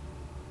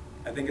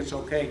 I think it's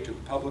okay to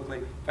publicly,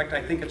 in fact,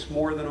 I think it's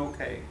more than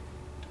okay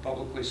to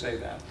publicly say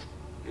that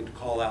and to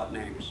call out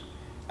names.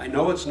 I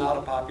know it's not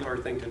a popular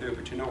thing to do,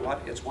 but you know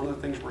what? It's one of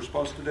the things we're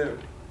supposed to do.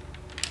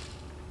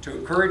 To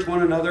encourage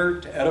one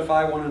another, to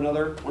edify one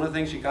another. One of the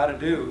things you got to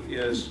do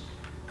is,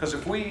 because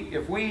if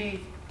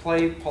we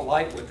play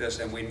polite with this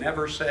and we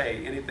never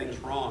say anything's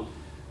wrong,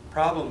 the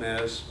problem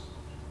is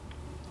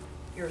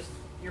You're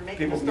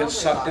making people a can get stumbling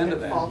sucked block into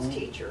of that. false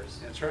teachers.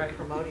 That's right.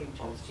 Promoting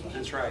false teachers.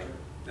 That's right.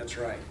 That's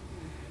right.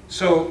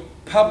 So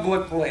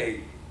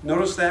publicly,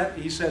 notice that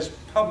he says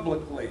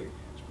publicly.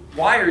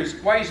 Why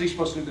is he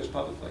supposed to do this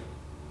publicly?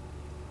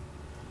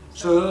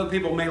 So that other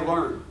people may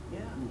learn. Yeah.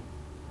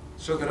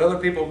 So that other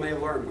people may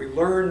learn. We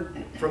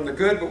learn from the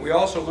good, but we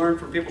also learn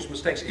from people's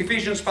mistakes.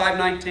 Ephesians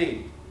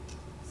 5:19.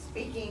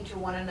 Speaking to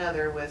one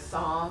another with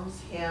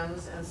psalms,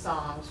 hymns, and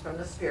songs from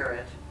the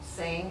Spirit,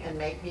 sing and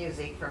make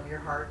music from your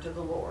heart to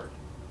the Lord.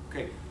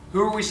 Okay.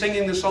 Who are we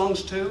singing the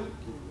songs to?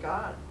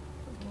 God.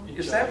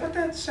 Is that what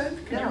that said?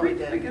 Can No, you read it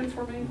that didn't. again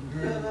for me?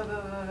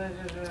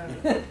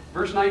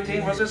 Verse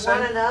 19, what does it say?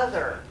 One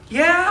another.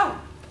 Yeah.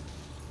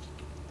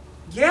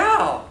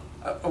 Yeah.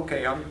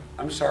 Okay,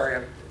 I'm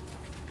sorry.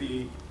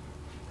 The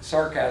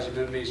sarcasm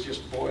in me is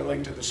just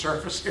boiling to the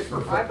surface here.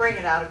 I bring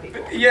it out of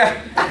people. Yeah.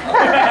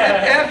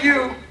 Have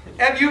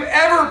you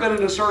ever been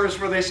in a service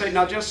where they say,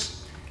 now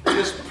just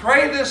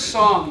pray this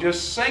song,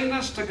 just sing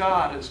this to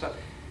God and stuff?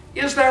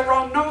 Is that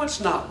wrong? No, it's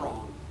not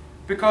wrong.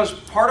 Because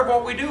part of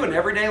what we do in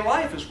everyday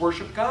life is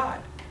worship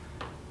God.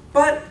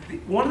 But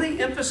one of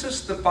the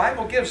emphasis the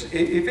Bible gives,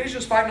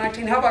 Ephesians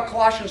 5:19, how about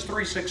Colossians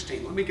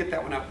 3:16? Let me get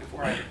that one out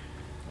before I...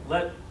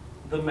 Let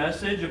the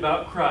message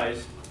about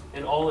Christ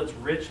in all its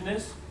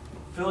richness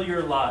fill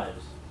your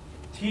lives.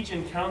 Teach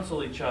and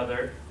counsel each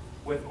other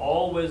with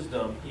all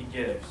wisdom he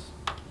gives.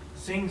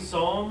 Sing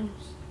psalms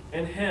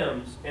and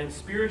hymns and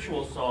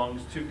spiritual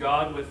songs to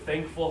God with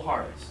thankful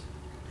hearts.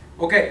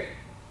 Okay,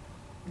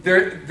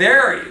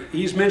 there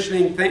he's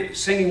mentioning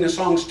singing the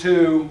songs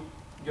to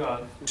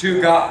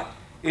God.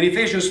 In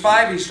Ephesians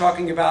 5, he's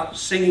talking about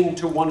singing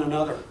to one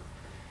another.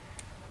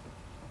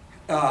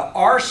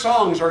 Our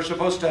songs are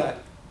supposed to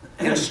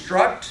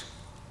instruct,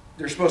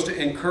 they're supposed to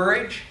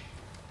encourage,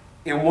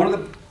 and one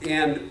of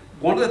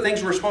the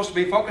things we're supposed to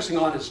be focusing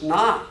on is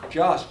not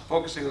just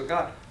focusing on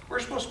God. We're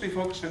supposed to be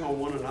focusing on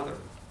one another.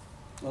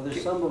 Well,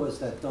 there's some of us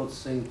that don't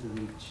sing to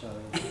each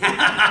other.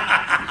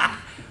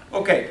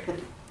 Okay,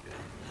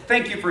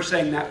 thank you for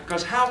saying that,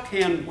 because how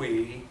can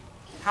we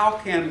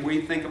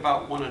think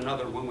about one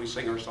another when we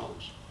sing our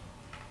songs?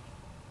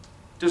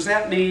 Does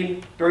that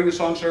mean during the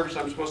song service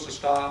I'm supposed to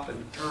stop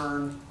and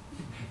turn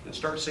and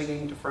start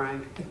singing to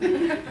Frank?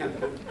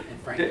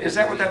 Is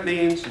that what that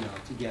means? No,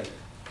 together.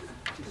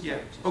 Yeah.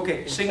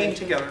 Okay, singing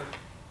together.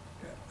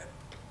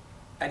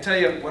 I tell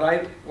you what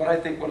I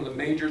think one of the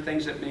major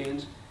things it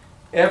means.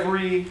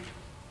 Every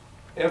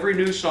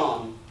new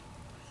song,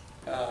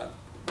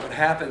 what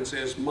happens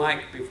is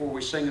Mike, before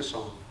we sing a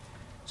song,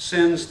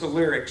 sends the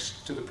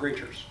lyrics to the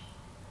preachers.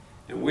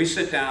 And we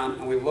sit down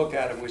and we look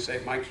at it and we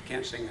say, Mike, you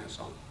can't sing that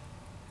song.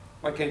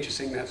 Why can't you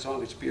sing that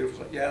song? It's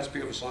beautiful. Yeah, it's a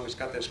beautiful song. It's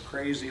got this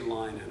crazy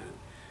line in it.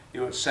 You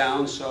know, it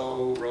sounds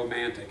so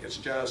romantic. It's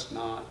just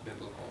not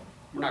biblical.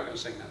 We're not going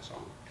to sing that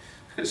song.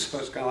 So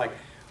it's kind of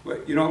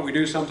like, you know what we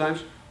do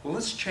sometimes? Well,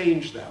 let's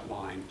change that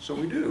line. So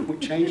we do. We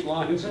change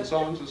lines and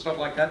songs and stuff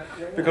like that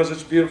because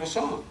it's a beautiful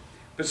song.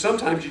 But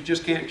sometimes you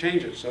just can't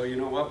change it. So you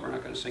know what? We're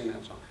not going to sing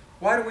that song.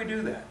 Why do we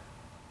do that?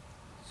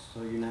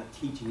 So you're not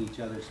teaching each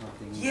other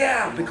something.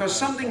 Yeah, because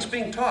something's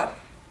being taught.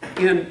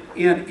 In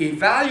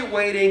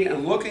evaluating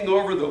and looking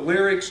over the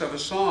lyrics of a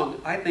song,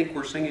 I think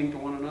we're singing to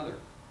one another.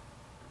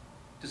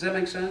 Does that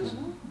make sense?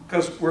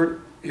 Because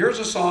here's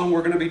a song, we're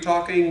going to be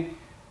talking,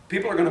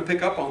 people are going to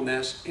pick up on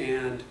this,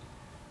 and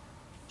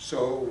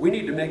so we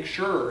need to make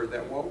sure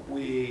that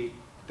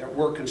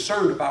we're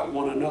concerned about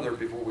one another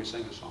before we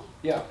sing a song.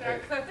 Yeah.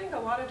 Because I think a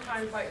lot of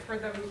times, like for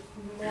the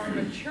more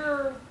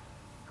mature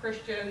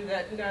Christian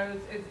that knows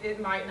it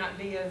might not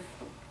be as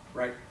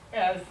Right.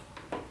 as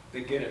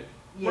They get it.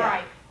 Yeah.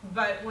 right,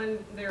 but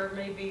when there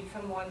may be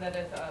someone that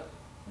is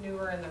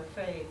newer in their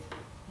faith,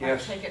 might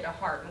Yes. take it to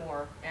heart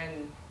more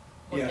and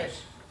look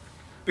Yes.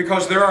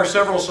 Because there are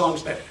several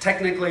songs that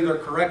technically they're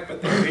correct,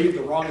 but they leave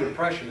the wrong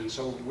impression, and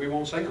so we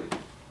won't sing them.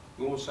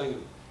 We won't sing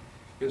them.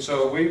 And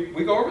so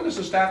we go over this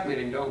in staff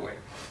meeting, don't we?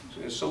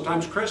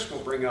 Sometimes Chris will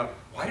bring up,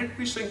 why did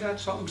we sing that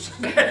song?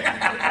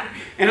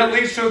 And it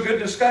leads to a good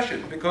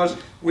discussion because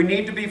we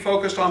need to be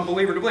focused on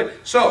believer to believer.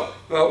 So,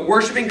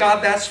 worshiping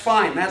God, that's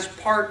fine. That's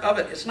part of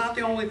it. It's not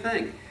the only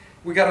thing.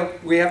 We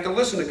have to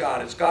listen to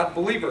God. It's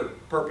God-believer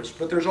purpose.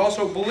 But there's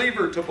also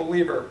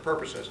believer-to-believer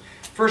purposes.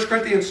 1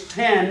 Corinthians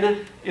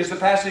 10 is the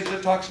passage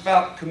that talks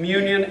about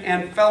communion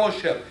and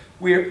fellowship.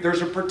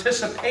 There's a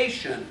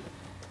participation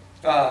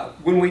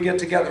when we get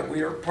together.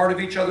 We are part of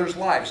each other's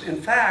lives. In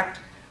fact,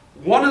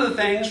 one of the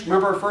things,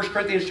 remember 1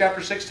 Corinthians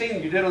chapter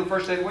 16, you did on the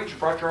first day of the week, you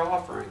brought your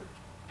offering.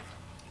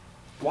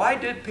 Why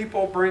did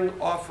people bring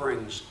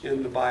offerings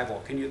in the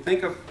Bible? Can you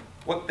think of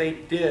what they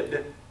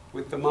did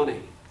with the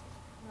money?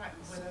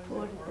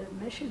 Support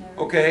the missionaries.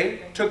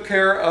 Okay, took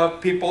care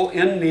of people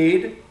in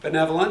need,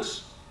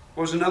 benevolence.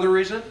 What was another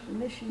reason? The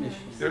missionaries.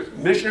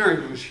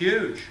 Missionary was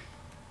huge.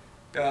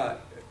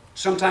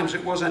 Sometimes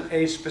it wasn't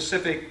a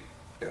specific,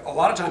 a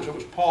lot of times it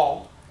was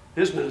Paul,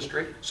 his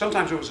ministry.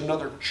 Sometimes it was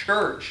another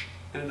church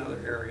in another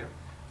area.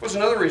 What was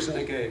another reason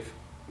they gave?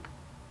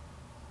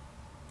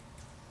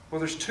 Well,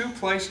 there's two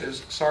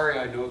places, sorry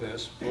I know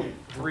this, well,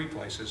 three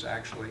places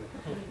actually,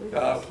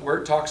 where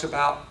it talks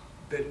about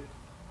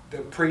the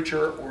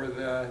preacher or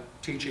the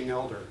teaching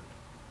elder.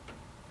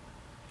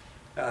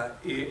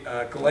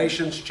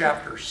 Galatians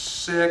chapter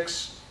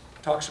 6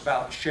 talks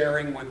about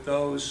sharing with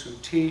those who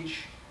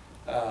teach.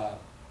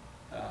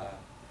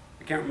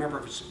 I can't remember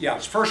if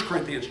it's 1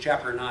 Corinthians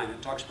chapter 9.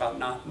 It talks about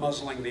not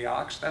muzzling the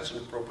ox. That's an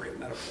appropriate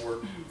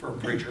metaphor for a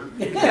preacher.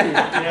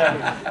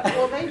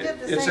 Well, they did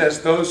the same. It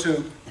says those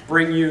who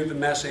bring you the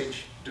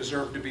message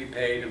deserve to be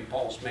paid, and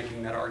Paul's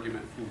making that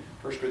argument in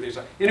 1 Corinthians.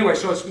 Anyway,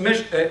 so it's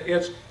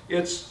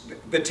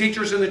the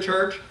teachers in the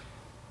church,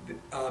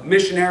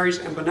 missionaries,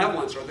 and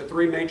benevolence are the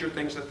three major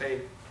things that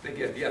they They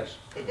give, yes.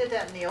 They did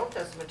that in the Old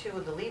Testament too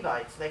with the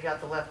Levites. They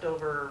got the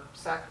leftover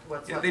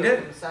what's Yeah, left they over did.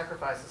 from the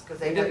sacrifices because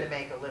They they had did. to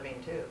make a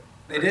living too.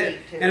 They Or did.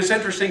 eat, too. And it's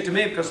interesting to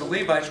me because the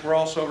Levites were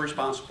also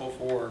responsible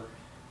for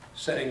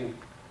setting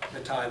the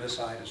tithe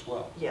aside as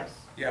well. Yes.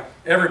 Yeah,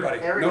 everybody.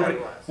 Everybody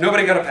was.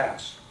 Nobody got a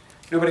pass.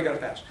 Nobody got a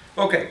pass.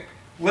 Okay,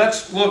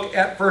 let's look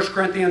at 1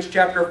 Corinthians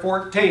chapter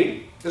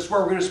 14. This is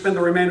where we're going to spend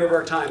the remainder of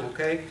our time,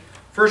 okay?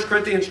 1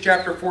 Corinthians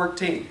chapter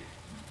 14.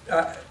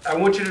 I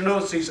want you to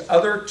notice these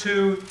other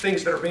two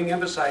things that are being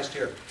emphasized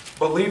here.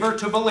 Believer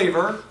to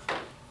believer.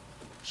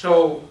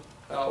 So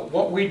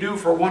what we do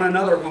for one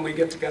another when we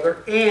get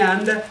together.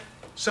 And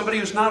somebody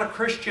who's not a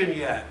Christian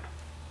yet.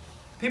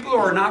 People who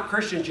are not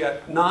Christians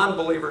yet,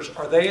 non-believers,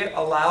 are they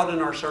allowed in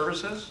our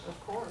services?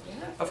 Of course.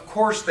 Of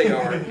course they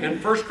are.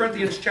 And 1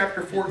 Corinthians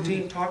chapter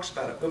 14 talks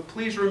about it. But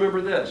please remember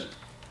this.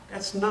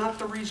 That's not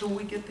the reason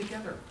we get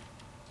together.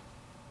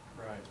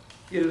 Right.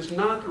 It is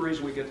not the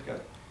reason we get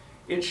together.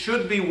 It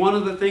should be one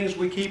of the things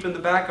we keep in the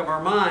back of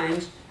our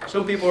minds.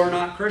 Some people are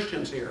not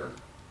Christians here.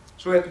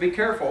 So we have to be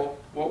careful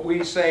what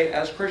we say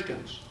as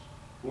Christians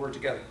when we're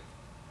together.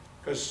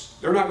 Because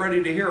they're not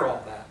ready to hear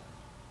all that.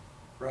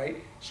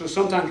 Right? So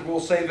sometimes we'll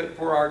save it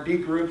for our D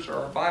groups or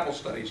our Bible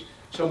studies,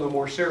 some of the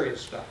more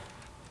serious stuff.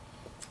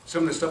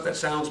 Some of the stuff that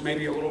sounds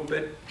maybe a little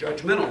bit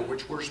judgmental,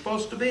 which we're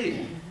supposed to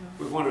be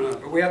with one another.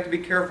 But we have to be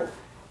careful.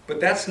 But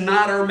that's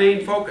not our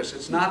main focus.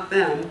 It's not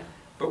them,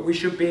 but we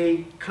should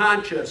be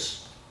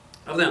conscious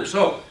of them.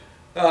 So,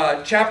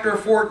 chapter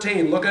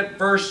 14, look at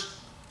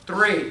verse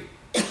 3.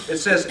 It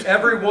says,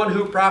 everyone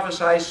who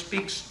prophesies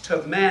speaks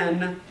to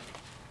men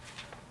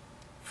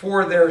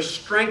for their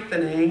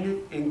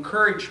strengthening,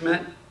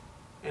 encouragement,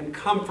 and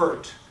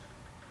comfort.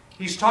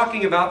 He's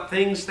talking about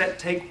things that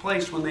take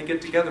place when they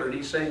get together, and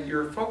he's saying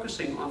you're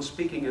focusing on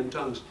speaking in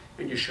tongues,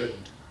 and you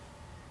shouldn't.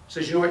 He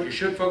says, you know what you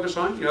should focus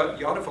on? You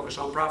ought to focus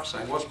on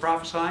prophesying. What's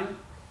prophesying?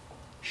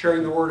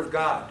 Sharing the Word of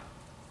God.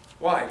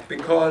 Why?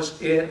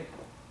 Because it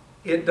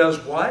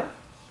does what?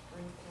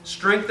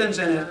 Strengthens,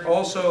 and it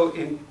also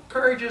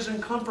encourages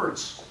and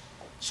comforts.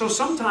 So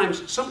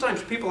sometimes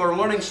people are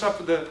learning stuff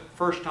for the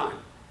first time.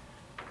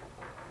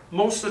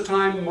 Most of the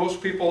time,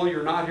 most people,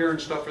 you're not hearing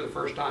stuff for the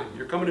first time.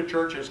 You're coming to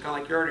church and it's kind of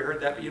like, you already heard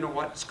that, but you know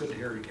what? It's good to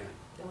hear it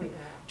again.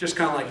 Just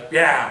kind of like,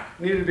 yeah,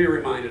 need to be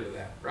reminded of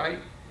that, right?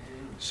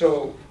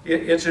 So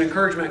it's an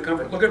encouragement and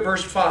comfort. Look at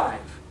verse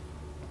 5.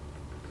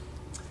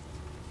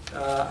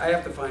 I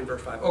have to find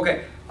verse 5.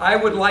 Okay. I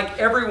would like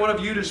every one of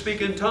you to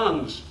speak in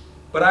tongues,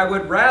 but I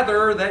would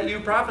rather that you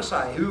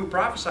prophesy. Who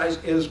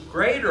prophesies is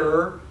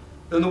greater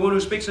than the one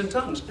who speaks in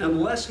tongues,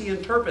 unless he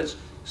interprets,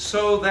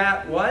 so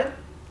that what?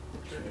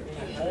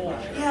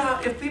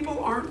 Yeah, if people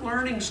aren't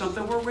learning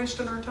something, we're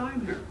wasting our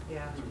time here.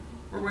 Yeah.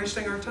 We're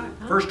wasting our time.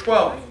 Verse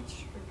 12.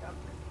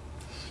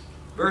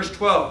 Verse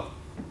 12.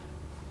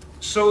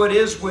 So it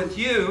is with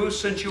you,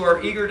 since you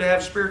are eager to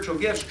have spiritual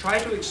gifts, try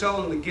to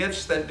excel in the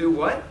gifts that do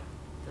what?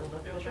 Build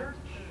up the church.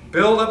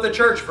 Build up the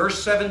church.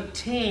 Verse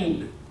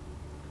 17.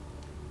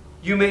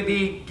 You may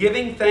be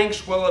giving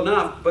thanks well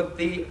enough, but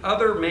the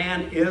other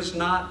man is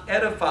not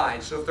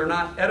edified. So if they're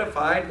not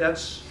edified,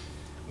 that's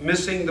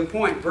missing the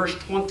point. Verse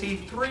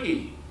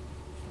 23.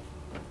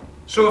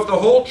 So if the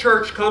whole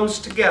church comes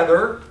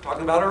together,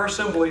 talking about our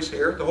assemblies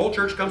here, the whole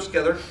church comes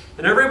together,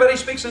 and everybody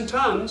speaks in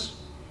tongues,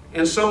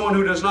 and someone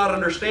who does not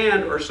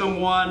understand, or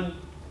some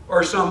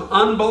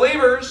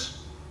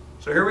unbelievers,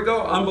 so here we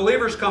go,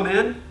 unbelievers come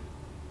in,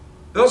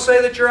 they'll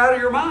say that you're out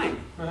of your mind.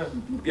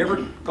 You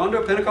ever gone to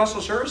a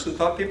Pentecostal service and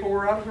thought people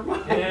were out of their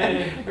mind?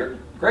 They're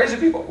crazy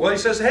people. Well, he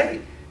says,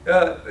 hey,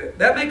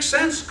 that makes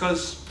sense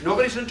because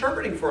nobody's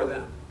interpreting for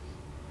them.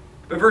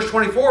 But verse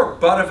 24,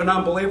 but if an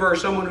unbeliever or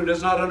someone who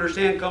does not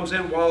understand comes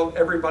in while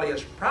everybody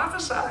is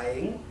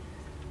prophesying,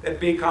 that'd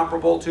be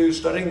comparable to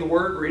studying the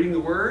Word, reading the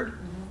Word,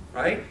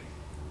 right?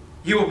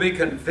 He will be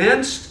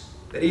convinced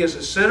that he is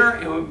a sinner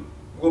and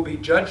will be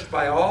judged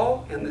by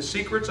all, and the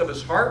secrets of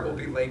his heart will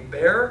be laid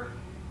bare.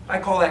 I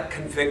call that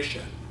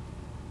conviction.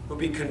 He'll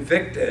be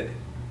convicted,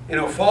 and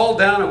he'll fall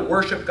down and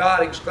worship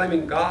God,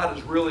 exclaiming, God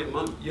is really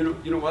among you.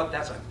 You know what?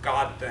 That's a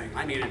God thing.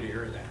 I needed to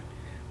hear that.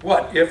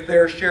 What? If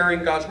they're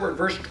sharing God's Word.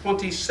 Verse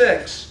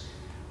 26,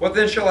 what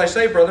then shall I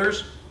say,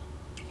 brothers?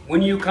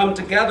 When you come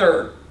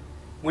together,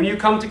 we're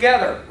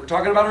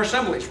talking about our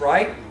assemblies,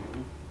 right?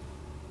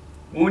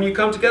 When you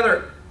come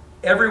together,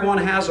 everyone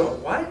has a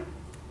what?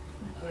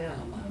 Yeah.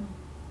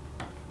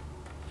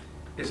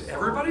 Is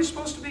everybody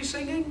supposed to be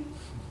singing?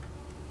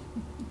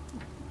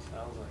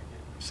 Sounds like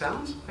it.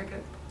 Sounds like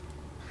it.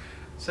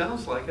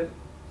 Sounds like it.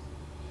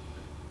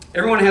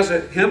 Everyone has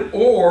a hymn,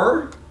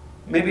 or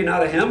maybe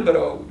not a hymn, but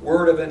a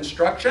word of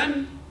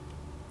instruction,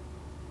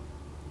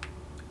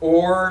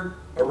 or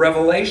a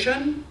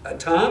revelation, a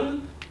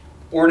tongue,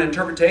 or an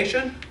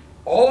interpretation.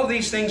 All of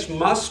these things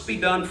must be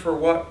done for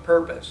what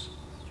purpose?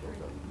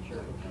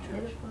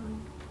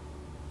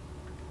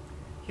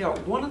 Yeah,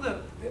 one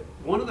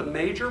of the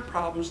major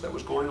problems that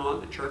was going on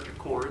in the church at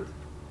Corinth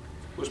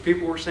was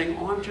people were saying,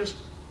 oh,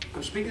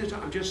 I'm speaking to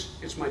tongues,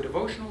 it's my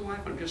devotional life,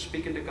 I'm just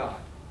speaking to God.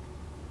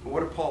 And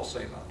what did Paul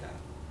say about that?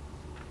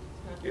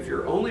 If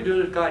you're only doing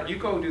it with God, you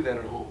go and do that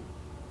at home.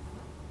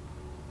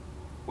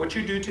 What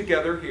you do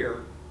together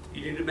here,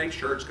 you need to make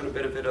sure it's going to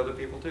benefit other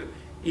people too.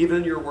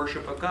 Even your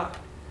worship of God.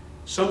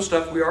 Some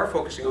stuff we are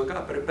focusing on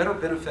God, but it better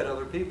benefit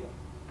other people.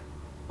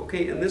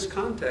 Okay, in this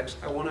context,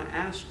 I want to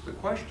ask the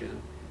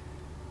question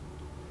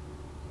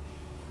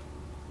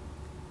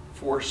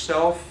for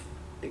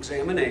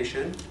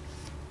self-examination.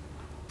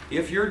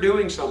 If you're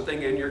doing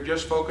something and you're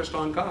just focused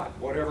on God,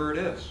 whatever it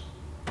is,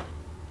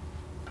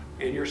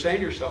 and you're saying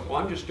to yourself, well,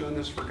 I'm just doing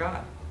this for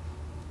God.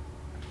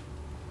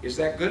 Is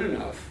that good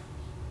enough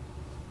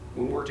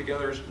when we're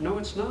together? No,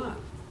 it's not.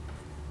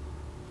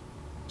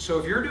 So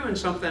if you're doing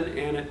something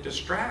and it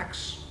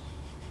distracts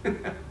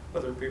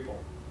other people,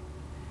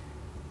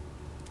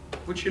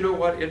 which, you know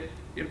what,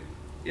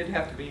 it'd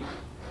have to be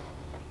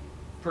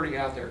pretty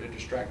out there to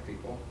distract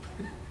people.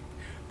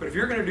 But if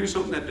you're going to do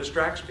something that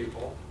distracts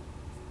people,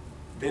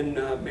 then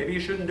maybe you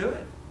shouldn't do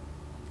it.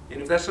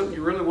 And if that's something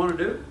you really want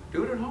to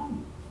do it at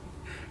home.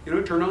 You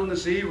know, turn on the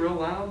Z real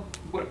loud,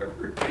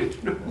 whatever. You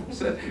know,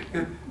 so,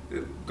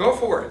 go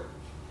for it.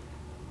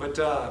 But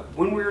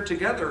when we're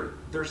together,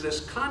 there's this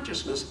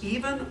consciousness,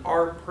 even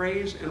our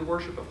praise and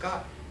worship of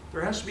God,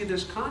 there has to be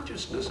this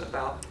consciousness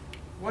about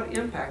what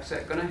impact's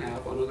that going to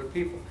have on other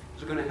people.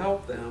 Is it going to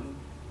help them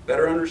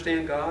better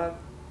understand God?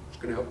 Is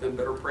it going to help them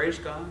better praise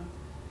God?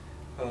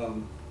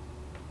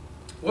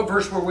 What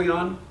verse were we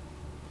on?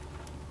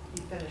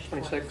 You finished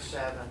 26.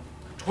 27.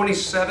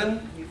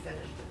 27? You finished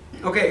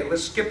it. Okay,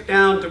 let's skip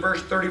down to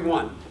verse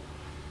 31.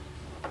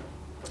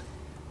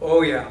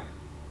 Oh yeah.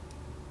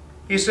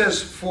 He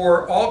says,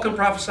 for all can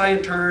prophesy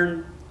in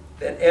turn,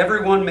 that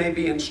everyone may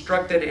be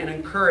instructed and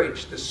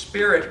encouraged. The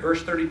Spirit,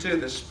 verse 32,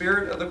 the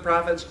Spirit of the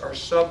prophets are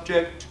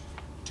subject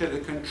to the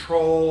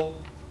control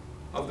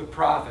of the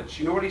prophets.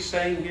 You know what he's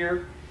saying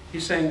here?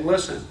 He's saying,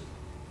 listen,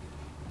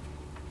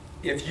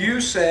 if you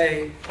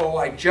say, oh,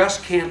 I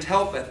just can't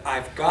help it,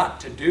 I've got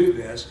to do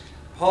this,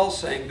 Paul's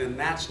saying, then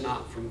that's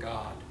not from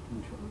God.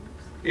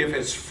 If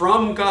it's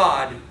from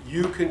God,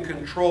 you can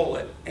control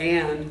it.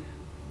 And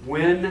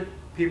when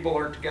people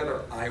are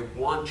together, I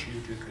want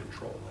you to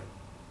control it.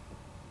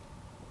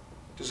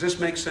 Does this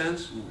make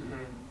sense?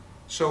 Mm-hmm.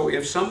 So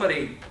if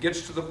somebody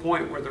gets to the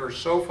point where they're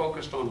so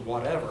focused on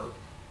whatever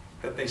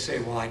that they say,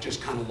 well, I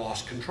just kind of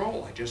lost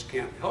control, I just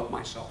can't help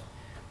myself,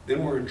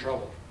 then we're in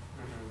trouble.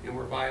 Mm-hmm. And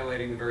we're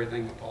violating the very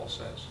thing that Paul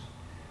says.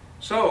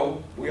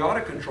 So we ought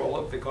to control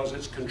it because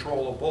it's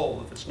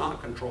controllable. If it's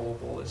not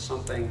controllable, it's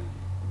something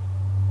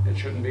that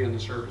shouldn't be in the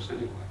service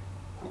anyway.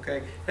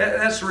 Okay?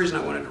 That's the reason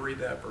I wanted to read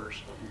that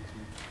verse.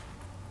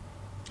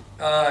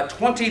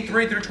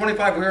 23 through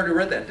 25, we already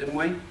read that, didn't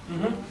we?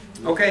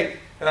 Mm-hmm. Okay,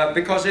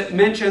 because it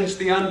mentions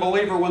the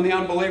unbeliever when the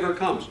unbeliever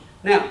comes.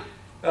 Now,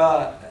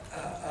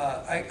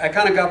 I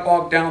kind of got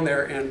bogged down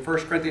there in 1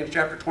 Corinthians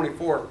chapter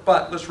 24,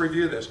 but let's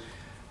review this.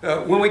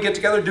 When we get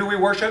together, do we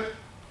worship?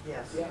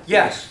 Yes.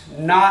 Yes,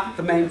 not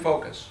the main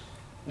focus,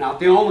 not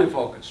the only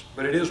focus,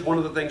 but it is one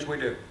of the things we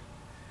do.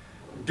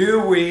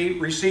 Do we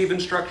receive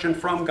instruction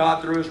from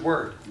God through His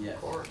Word? Yes.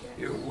 Of course.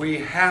 We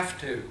have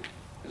to.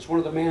 It's one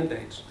of the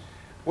mandates.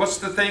 What's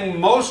the thing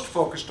most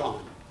focused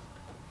on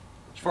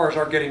as far as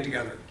our getting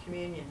together?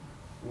 Communion.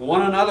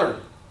 One another.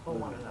 Oh,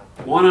 one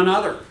another. One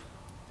another.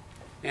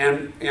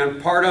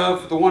 And part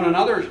of the one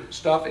another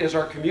stuff is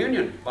our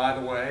communion, by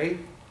the way.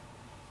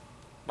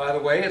 By the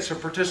way, it's a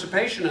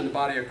participation in the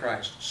body of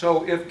Christ.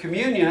 So if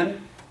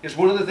communion is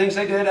one of the things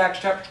they did, Acts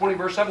chapter 20,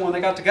 verse 7, when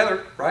they got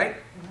together, right?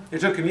 Mm-hmm. They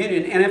took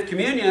communion. And if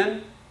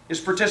communion is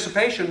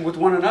participation with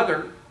one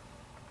another,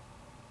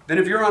 then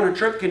if you're on a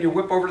trip, can you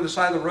whip over to the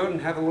side of the road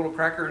and have a little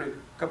cracker and a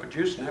cup of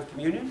juice and have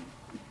communion?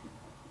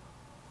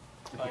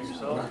 By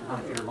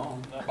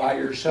yourself? By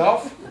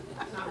yourself?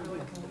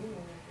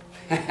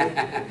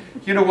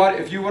 You know what?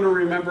 If you want to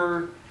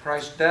remember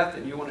Christ's death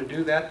and you want to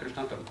do that, there's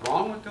nothing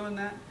wrong with doing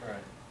that. Right.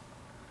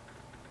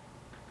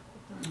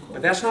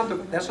 But that's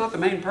not the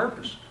main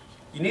purpose.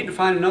 You need to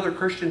find another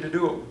Christian to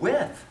do it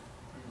with.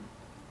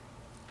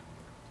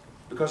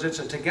 Because it's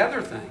a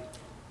together thing.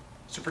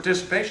 It's a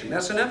participation.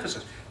 That's an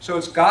emphasis. So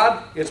it's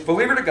God, it's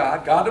believer to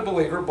God, God to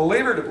believer to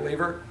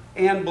believer,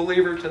 and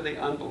believer to the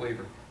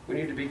unbeliever. We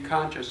need to be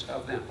conscious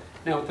of them.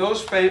 Now, with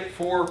those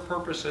four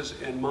purposes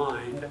in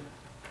mind,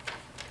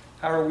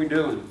 how are we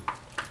doing?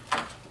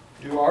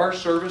 Do our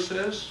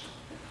services...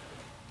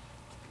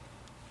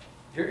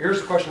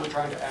 Here's the question I'm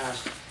trying to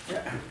ask.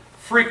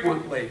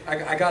 Frequently,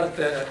 I got at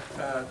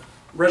the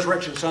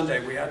Resurrection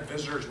Sunday, we had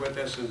visitors with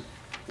us, and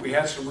we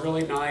had some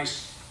really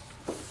nice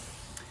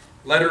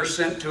letters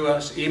sent to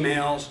us,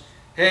 emails.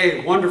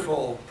 Hey,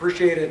 wonderful,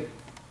 appreciated,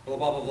 blah,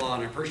 blah, blah, blah,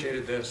 and I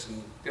appreciated this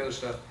and the other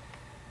stuff.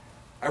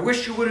 I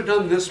wish you would have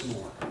done this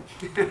more.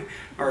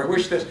 Or I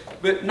wish this.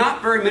 But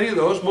not very many of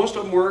those. Most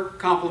of them were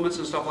compliments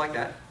and stuff like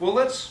that. Well,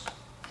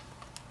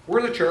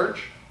 we're the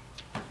church.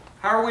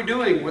 How are we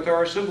doing with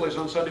our assemblies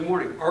on Sunday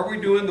morning? Are we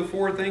doing the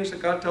four things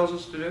that God tells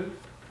us to do?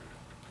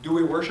 Do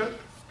we worship?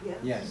 Yes.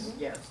 Yes.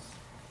 Yes.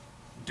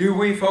 Do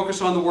we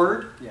focus on the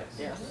Word? Yes.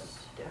 Yes.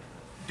 Definitely.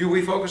 Do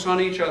we focus on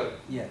each other?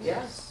 Yes.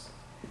 Yes.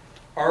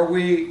 Are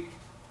we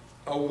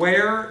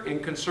aware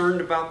and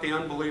concerned about the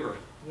unbeliever?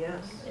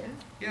 Yes.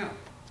 Yeah.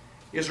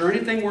 Is there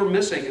anything we're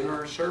missing in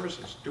our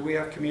services? Do we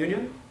have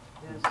communion?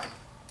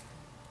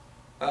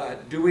 Yes.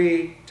 Do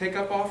we take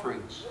up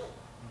offerings?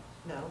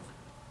 No.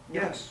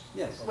 Yes.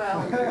 Yes.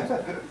 Well,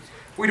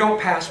 We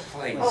don't pass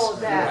plates. oh,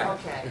 that, right?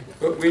 okay.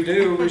 But we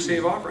do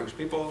receive offerings.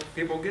 People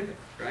give it,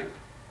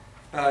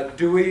 right?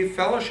 Do we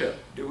fellowship?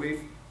 Do we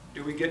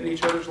get in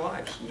each other's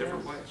lives in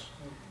different Yes. ways?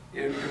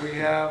 And do we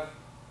have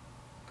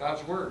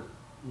God's Word?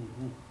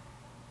 Mhm.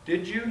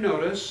 Did you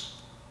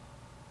notice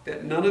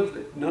that none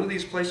of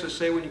these places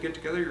say when you get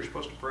together you're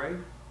supposed to pray?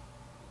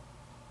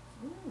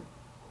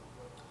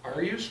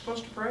 Are you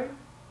supposed to pray?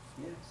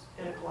 Yes.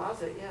 In a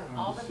closet, yeah.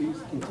 All the time.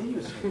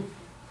 Continuously.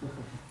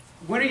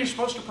 When are you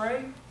supposed to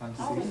pray?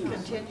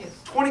 Continues.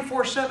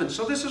 24/7.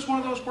 So this is one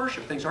of those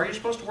worship things. Are you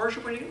supposed to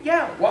worship when you?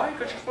 Yeah. Why?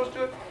 Because you're supposed to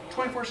do it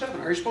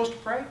 24/7. Are you supposed to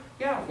pray?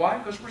 Yeah. Why?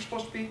 Because we're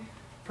supposed to be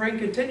praying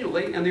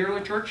continually, and the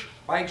early church,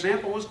 by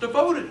example, was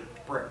devoted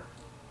to prayer.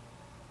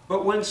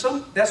 But when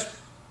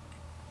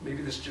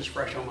maybe this is just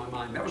fresh on my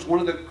mind. That was one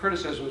of the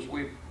criticisms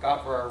we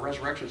got for our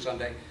Resurrection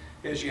Sunday,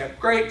 is you have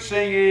great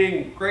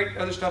singing, great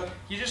other stuff.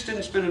 You just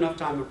didn't spend enough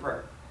time in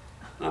prayer.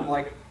 And I'm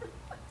like,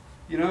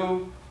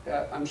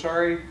 I'm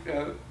sorry,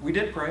 we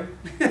did pray.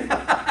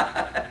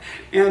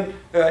 And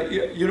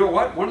you know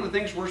what? One of the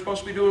things we're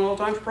supposed to be doing all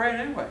the time is praying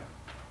anyway.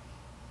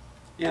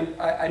 And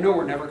I know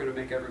we're never going to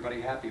make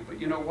everybody happy, but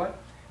you know what?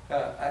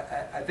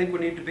 I think we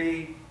need to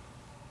be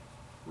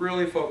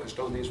really focused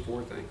on these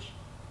 4 things.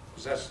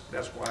 Because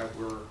that's why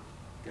we're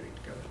getting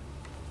together.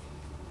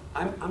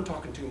 I'm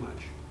talking too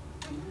much.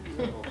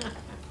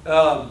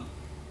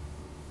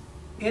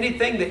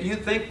 Anything that you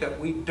think that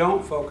we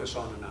don't focus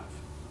on enough?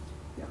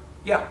 Yeah.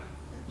 Yeah.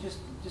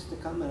 Just to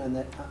comment on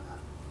that,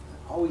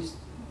 I always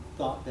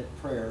thought that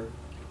prayer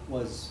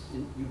was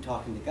you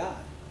talking to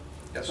God.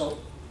 Yes. So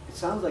it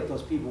sounds like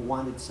those people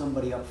wanted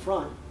somebody up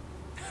front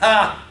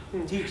Ha!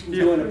 teaching,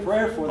 doing a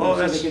prayer for them, Oh,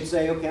 so they that's- could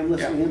say, okay, I'm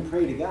listening Yeah. and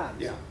pray to God.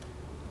 Yeah.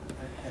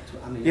 That's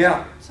what, I mean,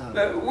 Yeah. it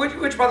sounded-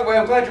 Which, by the way,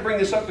 I'm glad you bring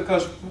this up,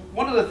 because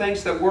one of the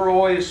things that we're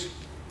always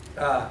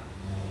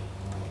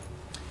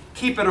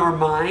keep in our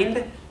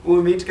mind when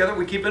we meet together,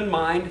 we keep in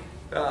mind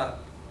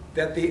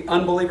that the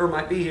unbeliever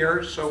might be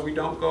here, so we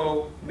don't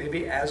go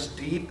maybe as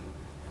deep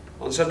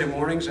on Sunday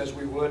mornings as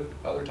we would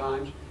other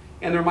times.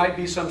 And there might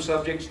be some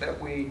subjects that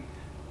we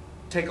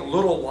take a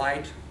little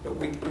light, but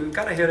we've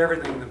got to hit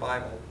everything in the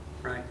Bible,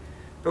 right?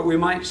 But we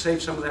might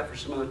save some of that for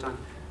some other time.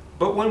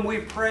 But when we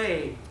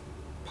pray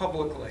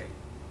publicly,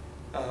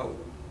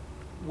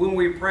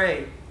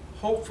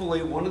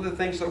 hopefully one of the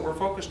things that we're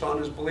focused on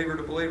is believer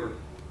to believer.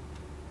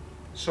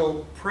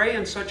 So pray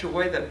in such a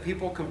way that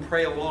people can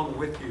pray along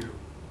with you.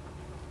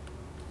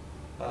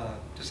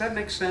 Does that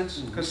make sense?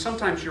 Because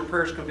sometimes your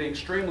prayers can be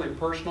extremely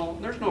personal.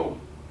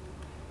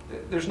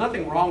 There's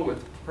nothing wrong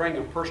with praying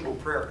a personal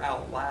prayer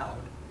out loud.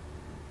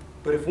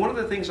 But if one of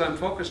the things I'm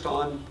focused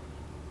on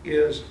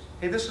is,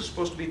 hey, this is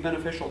supposed to be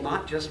beneficial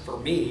not just for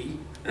me.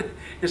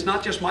 It's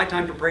not just my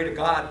time to pray to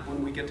God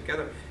when we get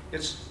together.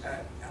 It's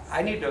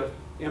I need to,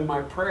 in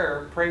my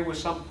prayer, pray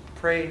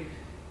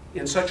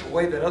in such a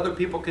way that other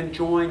people can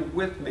join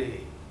with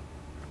me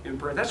in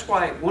prayer. That's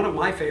why one of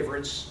my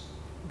favorites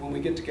when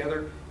we get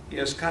together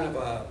is kind of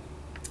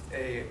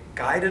a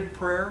guided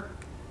prayer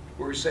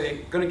where we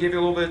say, going to give you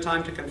a little bit of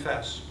time to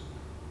confess.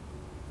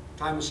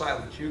 Time of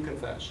silence, you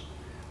confess.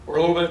 Or a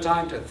little bit of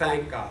time to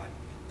thank God.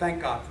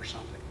 Thank God for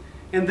something.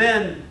 And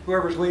then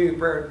whoever's leading the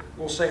prayer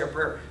will say a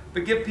prayer.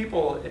 But give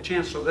people a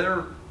chance so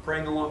they're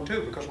praying along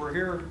too, because we're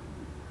here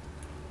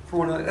for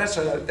one another. That's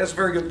a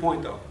very good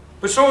point though.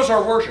 But so is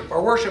our worship.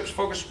 Our worship's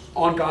focused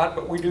on God,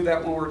 but we do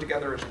that when we're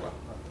together as well.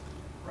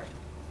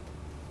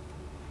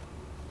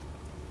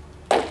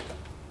 Right.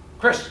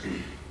 Chris.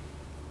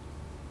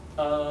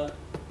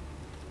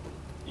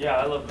 Yeah,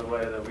 I love the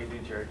way that we do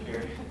church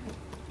here.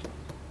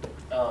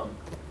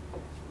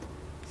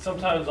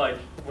 Sometimes, like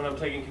when I'm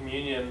taking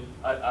communion,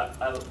 I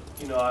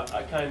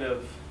kind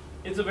of,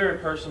 it's a very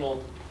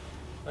personal,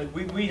 like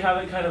we have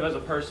it kind of as a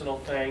personal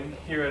thing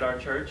here at our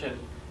church, and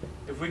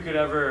if we could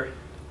ever,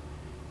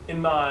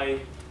 in my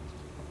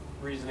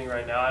reasoning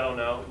right now, I don't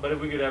know, but if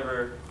we could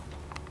ever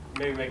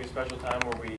maybe make a special time where we